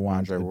are I want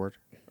Andre Ward.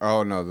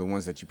 Oh no, the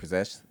ones that you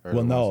possess.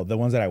 Well, no, the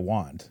ones that I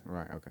want.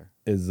 Right. Okay.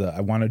 Is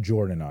I want a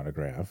Jordan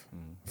autograph,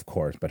 of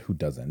course, but who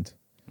doesn't?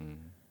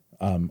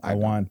 I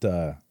want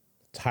a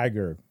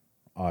Tiger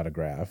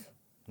autograph.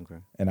 Okay.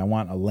 And I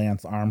want a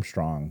Lance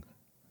Armstrong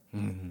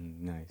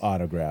nice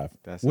autograph.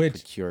 That's a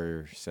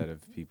peculiar set of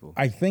people.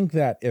 I think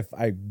that if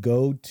I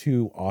go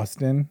to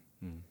Austin,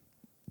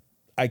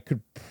 I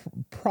could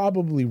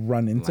probably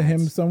run into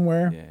him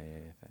somewhere. Yeah.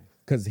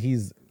 Because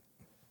he's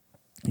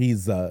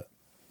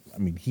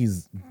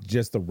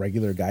just a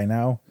regular guy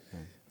now.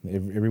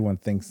 Everyone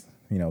thinks,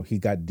 he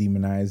got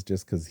demonized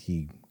just because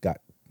he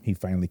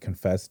finally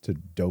confessed to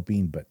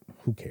doping, but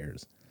who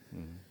cares?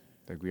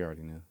 Like we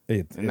already knew.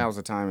 That was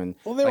a time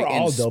they were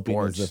all doping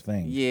was the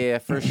thing. Yeah,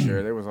 for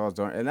sure. There was all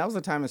doping. And that was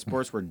a time in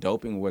sports where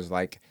doping was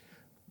like,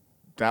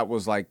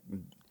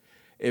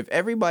 if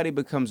everybody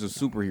becomes a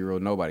superhero,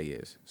 nobody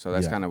is. So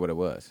that's kind of what it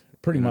was.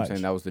 Pretty much. What I'm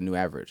saying? That was the new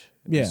average.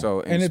 Yeah.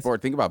 So in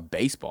sport, think about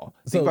baseball.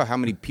 Think about how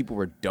many people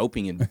were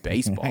doping in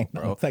baseball,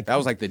 bro. That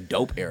was like the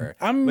dope era.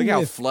 Look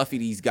how fluffy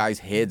these guys'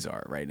 heads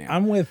are right now.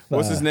 I'm with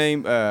what's his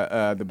name?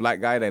 The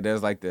black guy that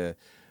does like the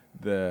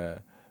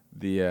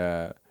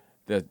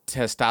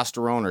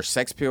testosterone or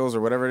sex pills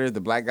or whatever it is.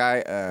 The black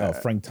guy.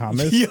 Frank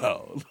Thomas.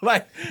 Yo,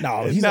 like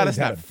no, that's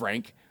not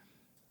Frank.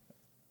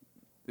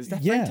 Is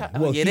that Frank Thomas?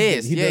 Well, it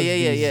is.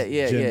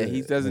 Yeah.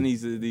 He doesn't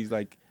these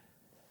like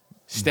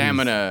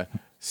stamina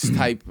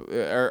type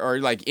or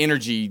like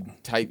energy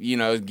type,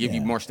 give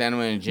you more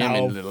stamina in the gym,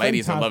 and the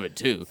ladies will love it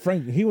too.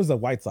 Frank, he was a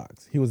White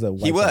Sox. He was a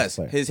White Sox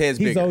player. His head's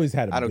bigger. He's always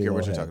had a I don't care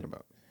what head. you're talking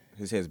about.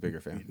 His head's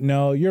bigger, fam.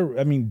 No,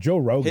 Joe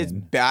Rogan. His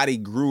body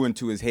grew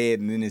into his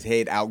head, and then his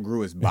head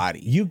outgrew his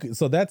body.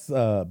 So that's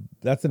an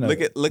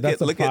look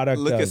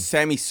at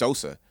Sammy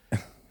Sosa.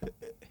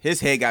 His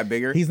head got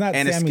bigger. He's not.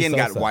 And Sammy his skin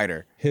Sosa. got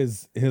whiter.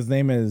 His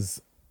name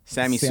is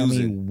Sammy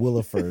Susan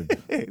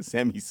Williford.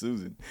 Sammy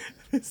Susan.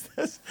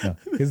 No,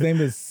 his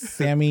name is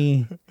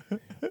Sammy.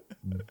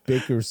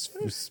 Baker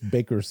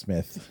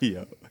Smith.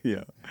 Yeah,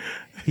 yeah.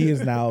 He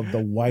is now the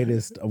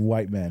whitest of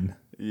white men.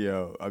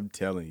 Yo, I'm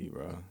telling you,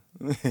 bro.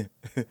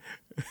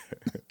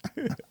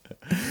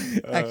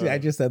 Actually, I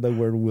just said the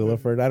word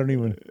Williford. I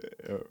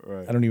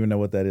don't even know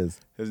what that is.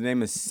 His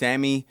name is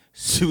Sammy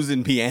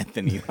Susan B.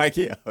 Anthony. Like,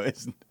 yeah,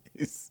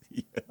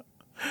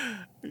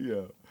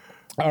 yeah.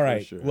 All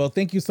right. sure. Well,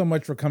 thank you so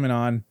much for coming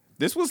on.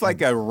 This was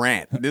like a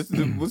rant. This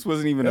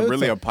wasn't even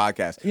really a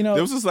podcast. You know,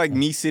 this was like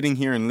me sitting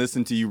here and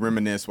listening to you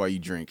reminisce while you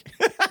drink.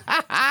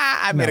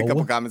 I made a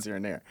couple comments here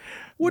and there.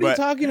 What are you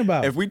talking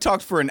about? If we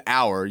talked for an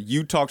hour,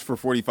 you talked for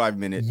 45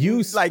 minutes.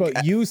 You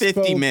 50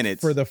 spoke minutes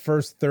for the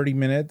first 30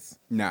 minutes.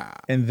 Nah.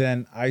 And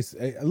then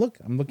look,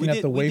 I'm looking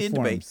at the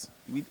waveforms.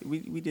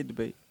 We did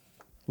debate.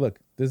 Look,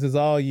 this is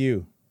all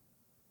you.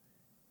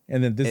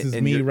 And then this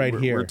is me right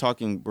here. We're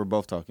talking. We're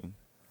both talking.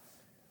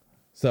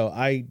 So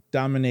I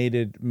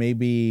dominated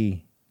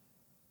maybe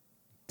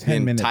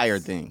 10 minutes. The entire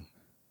thing.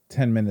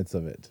 10 minutes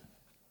of it.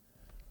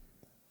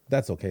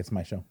 That's okay. It's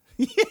my show.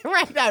 Yeah,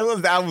 right.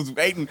 I was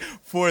waiting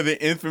for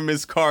the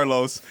infamous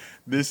Carlos.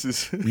 This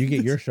is you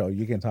get your show.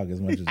 You can talk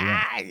as much as you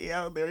want.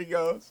 Yeah, there he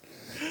goes.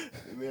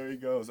 There he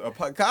goes.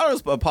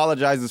 Carlos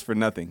apologizes for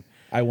nothing.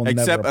 I will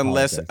except never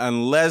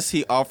unless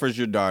he offers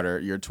your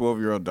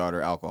 12-year-old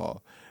daughter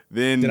alcohol.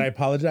 Then did I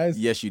apologize?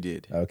 Yes, you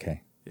did.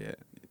 Okay. Yeah.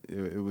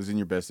 It was in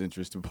your best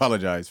interest to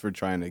apologize for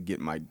trying to get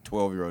my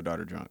 12-year-old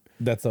daughter drunk.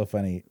 That's so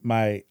funny.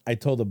 I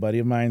told a buddy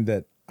of mine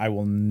that I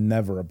will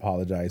never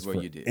apologize for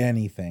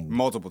anything.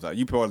 Multiple times.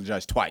 You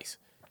apologized twice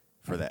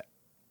for that.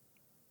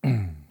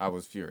 I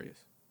was furious.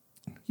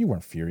 You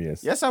weren't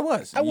furious. Yes, I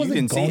was. I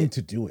wasn't going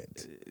to do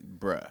it.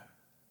 Bruh.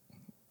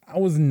 I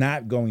was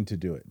not going to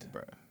do it.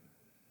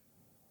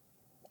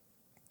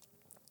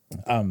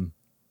 Bruh.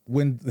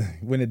 When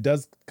it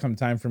does come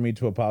time for me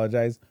to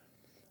apologize,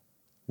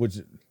 which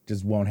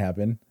just won't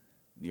happen.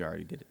 You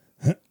already did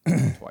it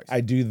twice. I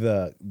do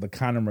the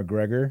Conor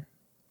McGregor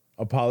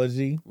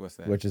apology. What's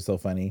that? Which is so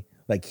funny.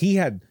 Like he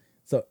had,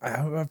 so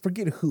I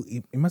forget who,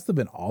 it must have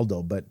been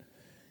Aldo, but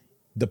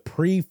the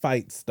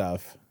pre-fight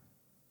stuff,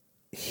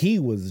 he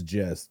was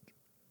just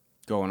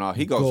going off.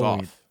 He goes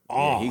off.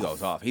 Yeah, he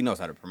goes off. He knows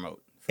how to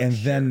promote. And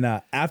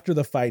then after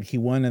the fight, he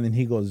won, and then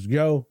he goes,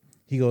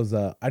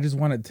 I just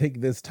want to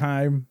take this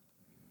time.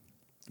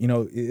 You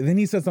know, then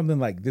he said something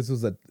like, this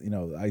was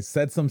I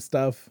said some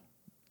stuff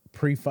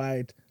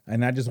pre-fight,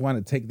 and I just want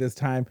to take this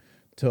time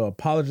to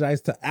apologize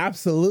to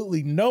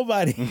absolutely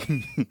nobody.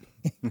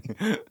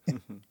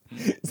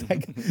 It's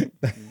like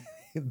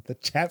the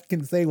chap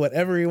can say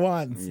whatever he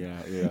wants.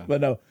 Yeah.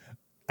 But no,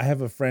 I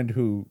have a friend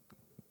who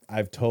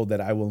I've told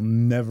that I will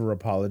never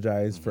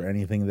apologize for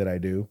anything that I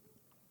do.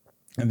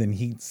 And then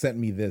he sent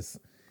me this.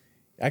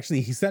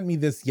 Actually, he sent me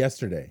this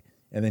yesterday.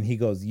 And then he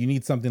goes, you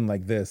need something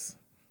like this.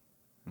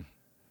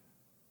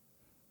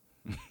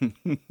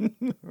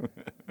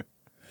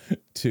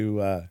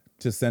 to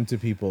send to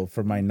people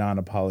for my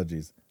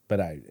non-apologies. But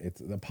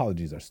the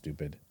apologies are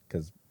stupid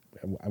because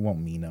I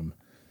won't mean them.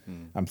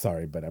 I'm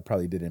sorry, but I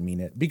probably didn't mean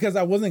it because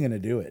I wasn't going to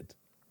do it.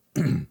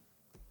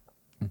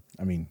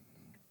 I mean,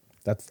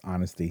 that's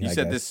honesty.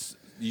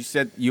 You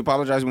said you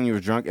apologized when you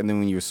were drunk, and then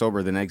when you were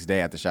sober the next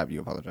day at the shop,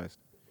 you apologized.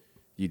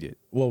 You did.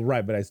 Well,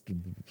 right, but I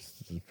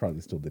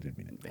probably still didn't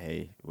mean it.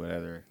 Hey,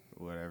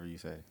 whatever you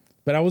say.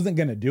 But I wasn't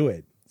going to do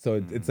it,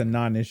 so it's a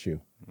non-issue.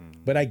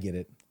 But I get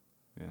it.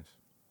 Yes.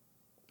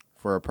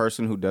 For a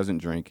person who doesn't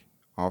drink,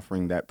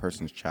 offering that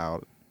person's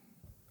child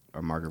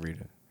a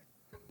margarita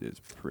is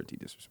pretty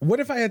disrespectful. What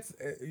if I had?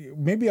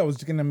 Maybe I was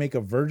going to make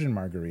a virgin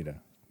margarita.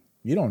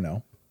 You don't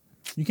know.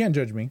 You can't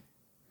judge me.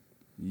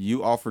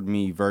 You offered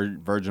me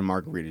virgin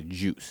margarita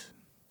juice,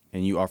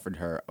 and you offered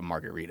her a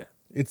margarita.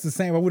 It's the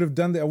same. I would have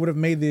done I would have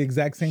made the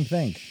exact same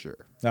thing. Sure.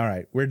 All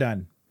right, we're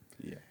done.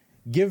 Yeah.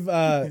 Give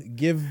a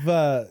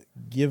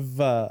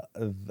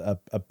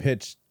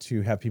pitch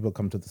to have people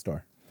come to the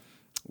store.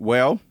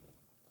 Well,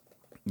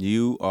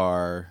 you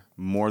are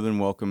more than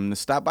welcome to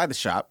stop by the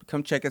shop.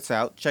 Come check us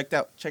out. Check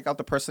out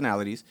the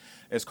personalities.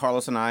 It's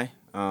Carlos and I.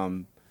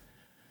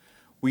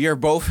 We are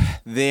both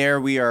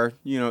there. We are,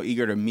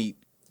 eager to meet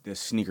the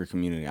sneaker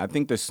community. I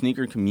think the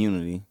sneaker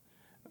community,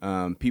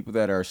 people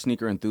that are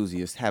sneaker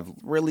enthusiasts, have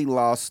really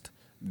lost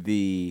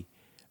the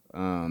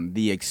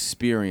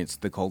experience,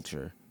 the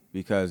culture,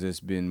 because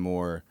it's been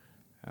more,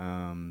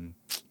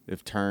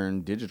 they've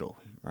turned digital,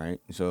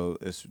 right? So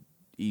it's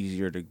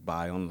easier to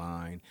buy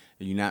online.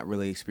 You're not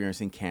really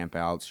experiencing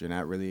campouts. You're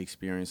not really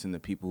experiencing the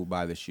people who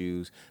buy the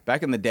shoes.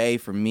 Back in the day,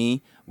 for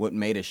me, what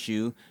made a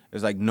shoe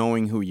is like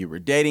knowing who you were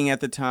dating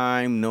at the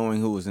time, knowing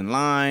who was in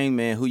line,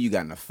 man, who you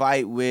got in a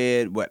fight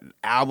with, what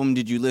album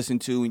did you listen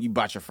to when you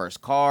bought your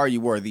first car,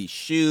 you wore these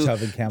shoes.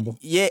 Tevin Campbell.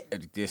 Yeah,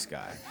 this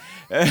guy.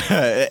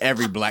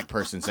 Every black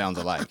person sounds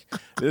alike.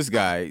 This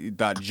guy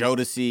thought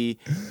Jodeci,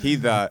 he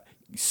thought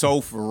So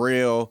For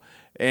Real,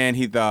 and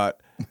he thought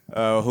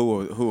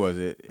who was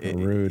it?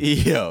 Rude.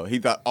 He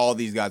thought all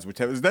these guys were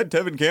Tevin. Is that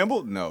Tevin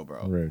Campbell? No,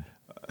 bro. Rude.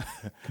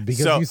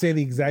 Because you say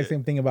the exact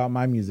same thing about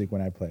my music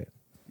when I play it.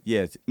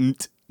 Yes.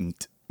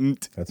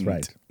 That's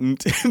right.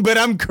 But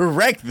I'm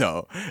correct,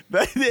 though.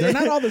 They're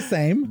not all the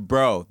same.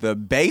 Bro, the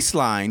bass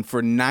line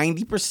for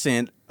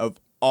 90% of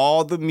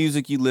all the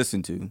music you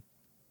listen to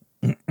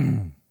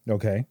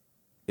Okay.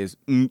 is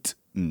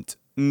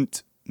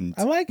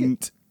I like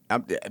it.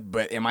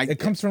 But am I? It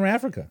comes from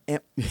Africa.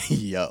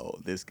 Yo,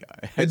 this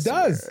guy. It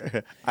does.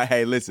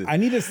 Hey, listen. I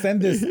need to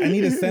send this. I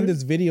need to send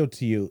this video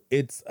to you.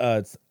 It's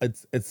a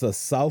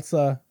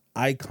salsa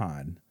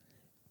icon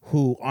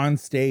who on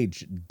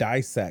stage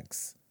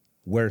dissects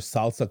where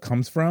salsa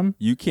comes from.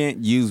 You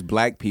can't use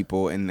black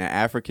people in the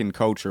African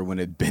culture when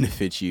it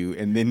benefits you,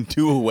 and then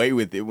do away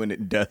with it when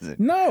it doesn't.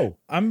 No,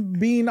 I'm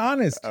being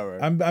honest. All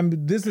right.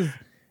 I'm. This is.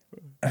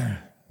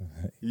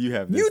 You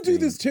have. This You do thing.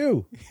 this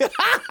too.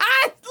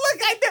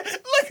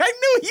 I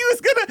knew he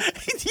was gonna.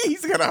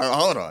 He's gonna.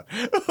 Hold on.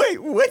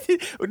 Wait, what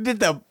did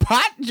the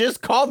pot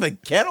just call the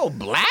kettle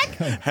black?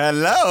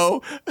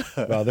 Hello.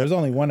 Well, there's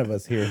only one of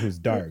us here who's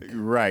dark.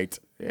 Right.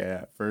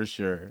 Yeah, for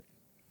sure.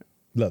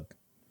 Look,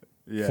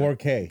 Yeah.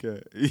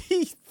 4K.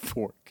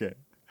 4K.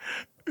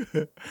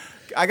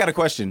 I got a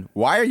question.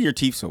 Why are your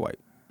teeth so white?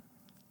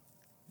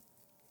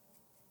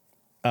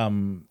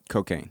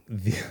 Cocaine.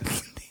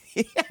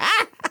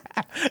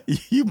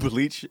 You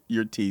bleach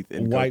your teeth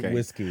in White cocaine.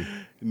 whiskey.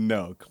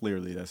 No,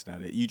 clearly that's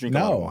not it. You drink a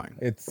lot of No, wine.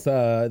 it's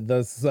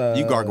the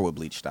You gargle with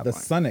bleach. Stop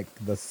lying.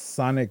 the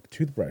Sonic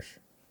toothbrush.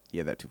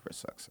 Yeah, that toothbrush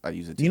sucks. I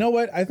use it. You know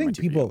what? I think My teeth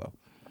are people yellow.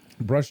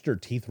 brushed their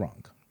teeth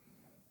wrong.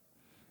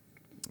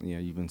 Yeah,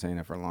 you've been saying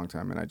that for a long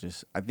time, and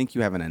I think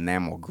you have an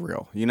enamel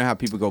grill. You know how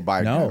people go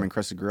buy a No. diamond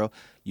crusted grill?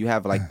 You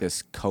have like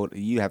this coat.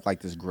 You have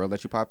like this grill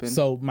that you pop in.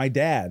 So my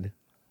dad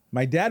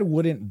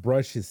wouldn't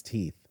brush his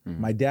teeth. Mm-hmm.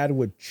 My dad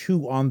would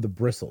chew on the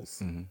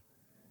bristles, and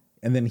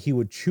then he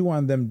would chew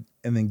on them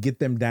and then get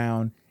them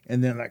down,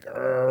 and then like,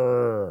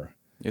 "Arrgh."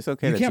 It's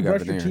okay. You that can't you got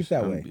brush your veneers. teeth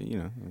that way. You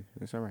know,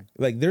 it's all right.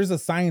 Like there's a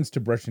science to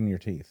brushing your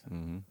teeth,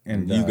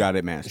 And you got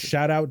it mastered.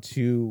 Shout out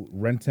to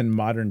Renton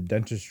Modern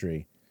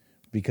Dentistry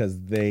because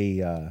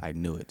they I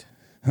knew it.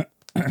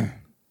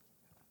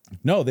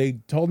 no, they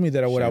told me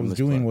that what I was Shameless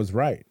doing plug. was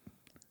right.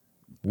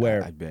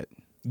 Where I bet.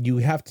 you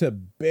have to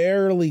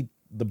barely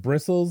the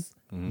bristles,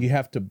 you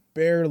have to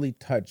barely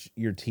touch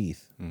your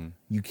teeth.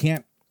 You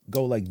can't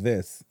go like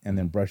this and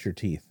then brush your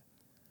teeth.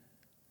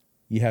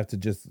 You have to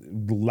just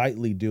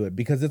lightly do it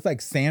because it's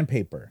like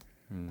sandpaper.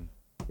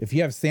 If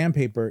you have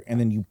sandpaper and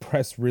then you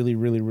press really,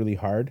 really, really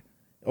hard,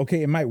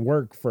 okay, it might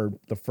work for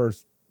the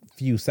first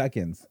few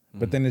seconds,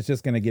 but then it's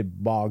just gonna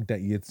get bogged.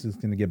 It's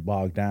just gonna get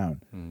bogged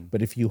down.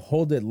 But if you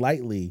hold it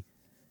lightly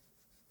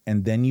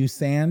and then you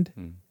sand,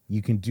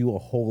 you can do a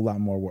whole lot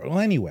more work. Well,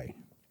 anyway,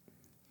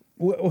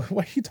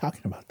 why are you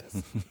talking about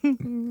this?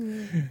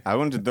 I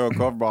wanted to throw a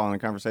curveball in the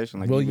conversation.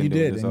 Like Well, you've been you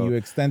doing did, this and whole- you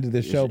extended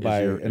the show it's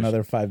by your-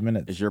 another 5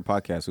 minutes. It's your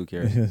podcast. Who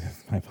cares?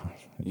 It's my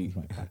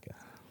podcast.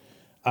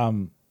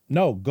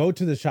 No, go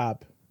to the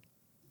shop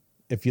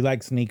if you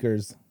like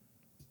sneakers.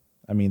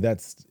 I mean,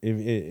 that's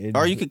if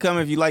Or you could come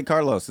if you like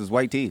Carlos's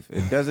white teeth.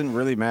 It doesn't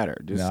really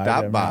matter. Just No, I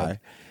stop am by, not.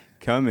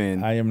 come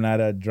in. I am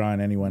not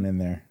drawing anyone in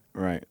there.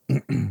 Right.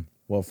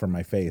 Well, for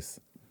my face,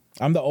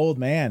 I'm the old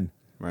man.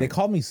 They Right.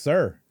 call me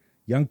sir.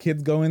 Young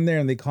kids go in there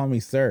and they call me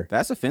sir.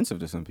 That's offensive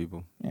to some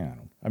people. Yeah,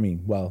 I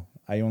mean, well,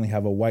 I only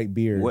have a white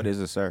beard. What is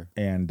a sir?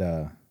 And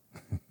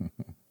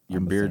Your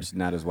beard's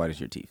not as white as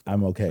your teeth.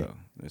 I'm okay. So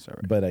it's all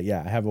right. But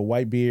yeah, I have a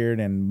white beard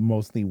and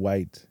mostly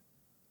white.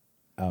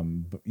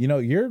 But, you know,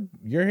 your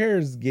hair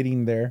is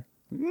getting there.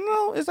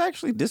 No, it's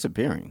actually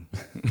disappearing.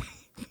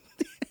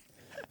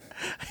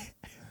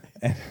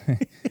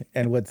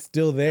 And what's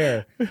still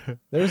there,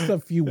 there's a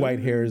few white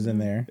hairs in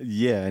there.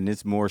 Yeah, and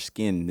it's more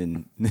skin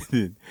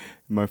than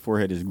my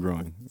forehead is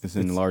growing. It's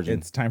enlarging.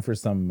 It's time for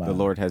some. The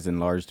Lord has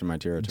enlarged my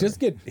territory. Just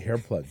get hair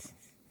plugs.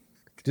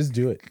 Just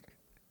do it.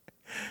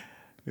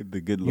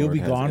 The good Lord You'll be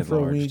has gone for a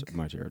enlarged week,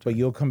 my territory. but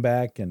you'll come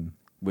back and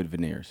with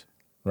veneers.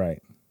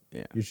 right.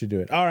 Yeah. You should do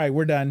it. All right,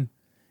 we're done.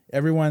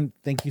 Everyone,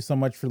 thank you so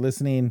much for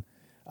listening.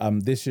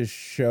 This is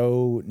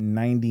show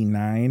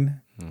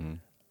 99.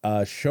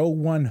 Show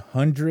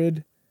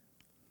 100.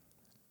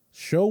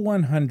 Show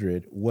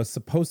 100 was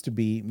supposed to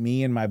be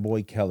me and my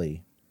boy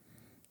Kelly,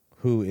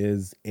 who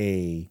is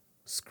a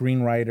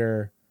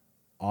screenwriter,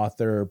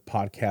 author,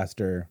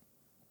 podcaster,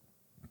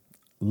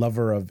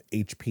 lover of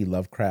H.P.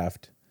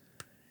 Lovecraft,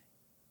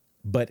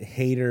 but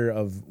hater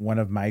of one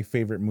of my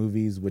favorite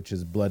movies, which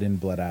is Blood In,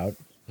 Blood Out.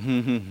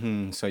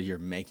 So you're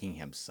making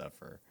him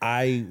suffer.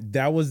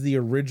 That was the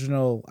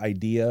original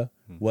idea,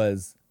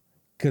 was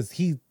because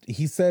he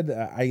said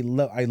I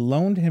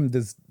loaned him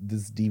this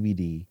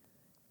DVD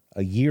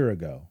a year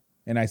ago,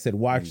 and I said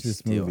watch He this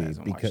still movie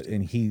hasn't because watched it.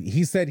 and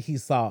he said he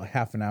saw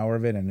half an hour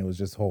of it and it was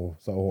just so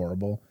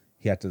horrible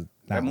he had to not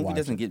That movie watch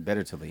doesn't it. get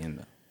better till the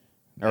end,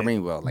 though. I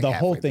mean, well, like The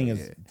whole halfway thing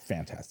through, is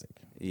fantastic.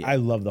 Yeah. I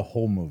love the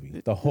whole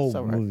movie. The whole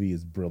all right. movie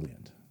is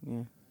brilliant.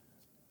 Yeah.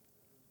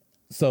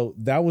 So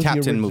that was Top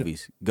the 10 origi-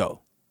 movies.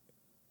 Go.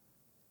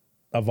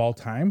 of all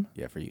time.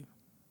 Yeah, for you.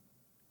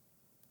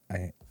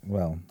 I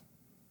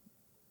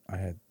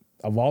had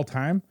of all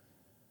time.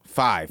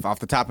 5 off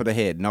the top of the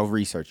head. No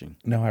researching.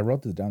 No, I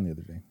wrote this down the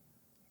other day.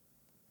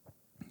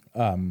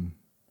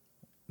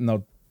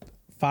 No,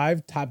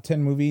 5 top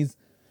 10 movies.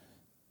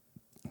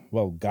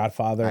 Well,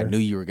 Godfather. I knew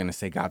you were gonna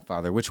say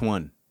Godfather. Which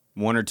one?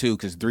 1 or 2?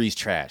 Because 3's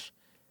trash.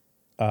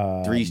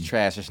 3's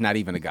trash. It's not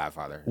even a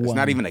Godfather. It's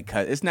not even a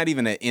cut. It's not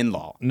even an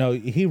in-law. No,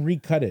 he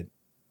recut it.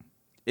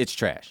 It's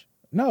trash.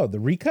 No, the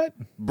recut?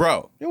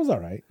 Bro, It was all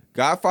right.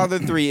 Godfather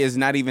 3 is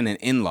not even an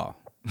in-law.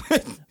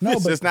 No,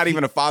 it's but just not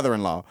even a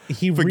father-in-law.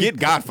 Forget recut-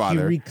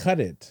 Godfather. He recut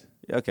it.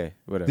 Okay,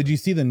 whatever. Did you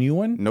see the new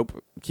one?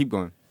 Nope. Keep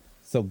going.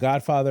 So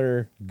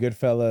Godfather,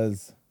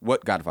 Goodfellas,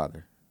 What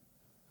Godfather?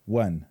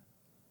 1.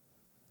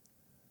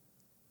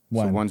 So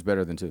 1. one's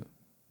better than 2.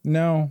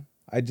 No,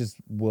 I just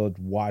would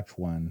watch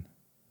 1.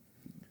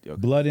 Okay.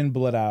 Blood in,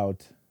 Blood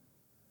out.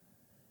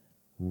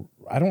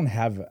 I don't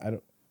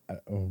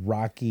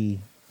Rocky,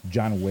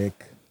 John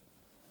Wick,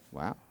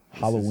 Wow. This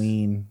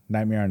Halloween,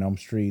 Nightmare on Elm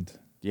Street.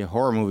 Yeah,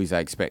 horror movies, I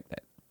expect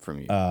that from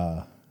you.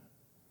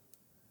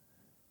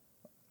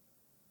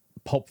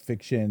 Pulp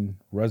Fiction,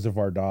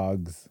 Reservoir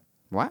Dogs.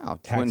 wow.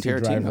 Taxi Quentin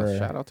Tarantino. Driver.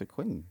 Shout out to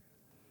Quentin.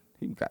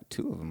 He got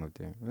 2 of them up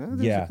there. Well,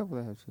 there's Yeah. a couple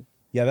that have 2.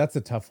 Yeah, that's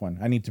a tough one.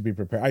 I need to be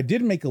prepared. I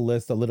did make a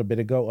list a little bit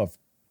ago of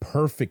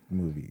perfect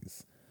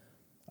movies,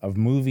 of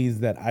movies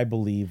that I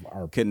believe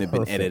are Couldn't have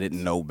been perfect. edited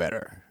no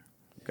better.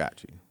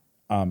 Got you.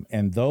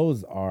 And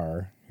those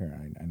are here.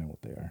 I know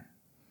what they are.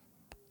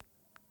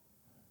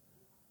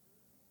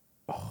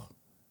 Oh,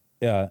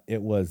 yeah.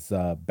 It was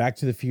Back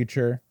to the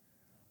Future,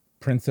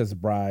 Princess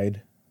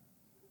Bride.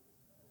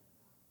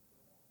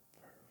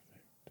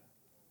 Perfect.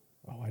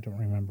 Oh, I don't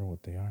remember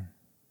what they are.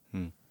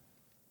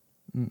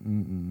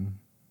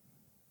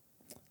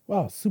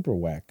 Wow, super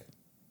whack.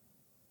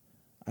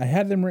 I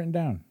had them written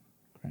down.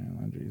 Crayon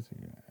laundries.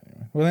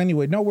 Well,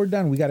 anyway, no, we're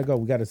done. We got to go.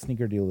 We got a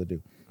sneaker deal to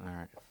do. All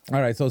right. All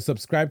right, so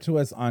subscribe to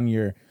us on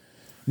your...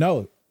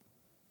 No,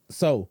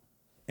 so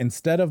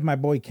instead of my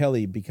boy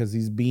Kelly, because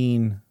he's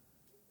being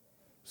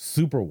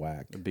super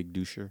whack, The big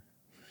doucher.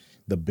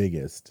 the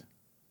biggest,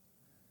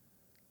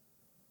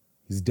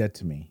 he's dead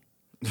to me.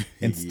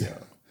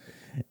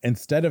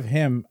 Instead of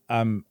him,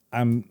 I'm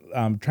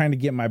trying to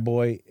get my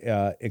boy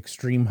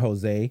Extreme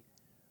Jose,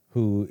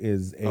 who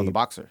is Oh, the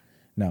boxer.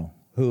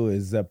 who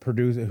is a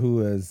producer,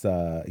 who is he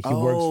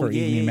works for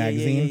Evening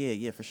Magazine.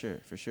 Yeah, for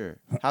sure.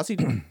 How's he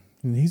doing?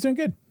 He's doing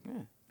good. Yeah.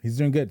 He's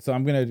doing good. So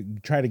I'm gonna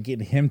try to get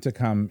him to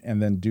come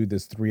and then do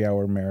this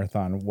 3-hour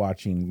marathon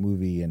watching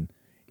movie, and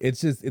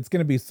it's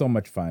gonna be so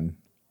much fun.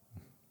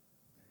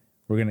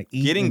 We're gonna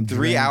eat. Getting and 3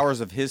 drink.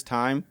 hours of his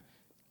time,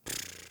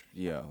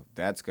 yo,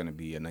 that's gonna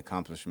be an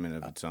accomplishment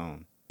of its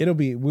own. It'll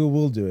be.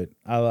 We'll do it.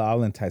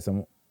 I'll entice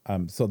him.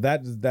 So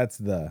that's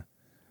the.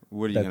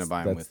 What are you That's, gonna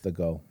buy him that's with? the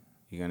goal.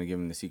 You gonna give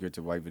him the secret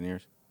to white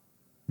veneers?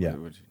 Yeah.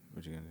 What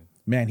you gonna do?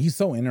 Man, he's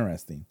so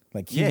interesting.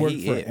 Like he Yeah, worked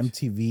he for is.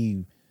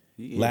 MTV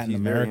He is. Latin He's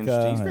very America.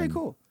 interesting. He's very and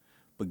cool.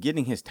 But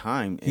getting his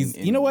time, He's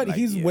and, you know what? like,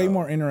 He's way yo,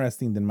 more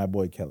interesting than my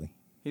boy Kelly.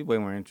 He's way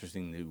more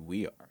interesting than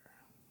we are.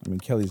 I mean,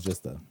 Kelly's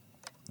just a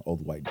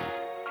old white dude.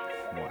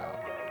 Wow.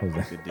 What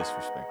was The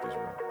disrespect is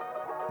real.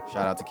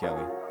 Shout out to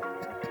Kelly.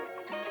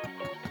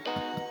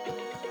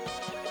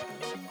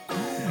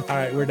 All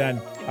right, we're done.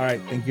 All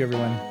right, thank you,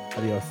 everyone.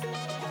 Adios.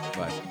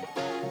 Bye.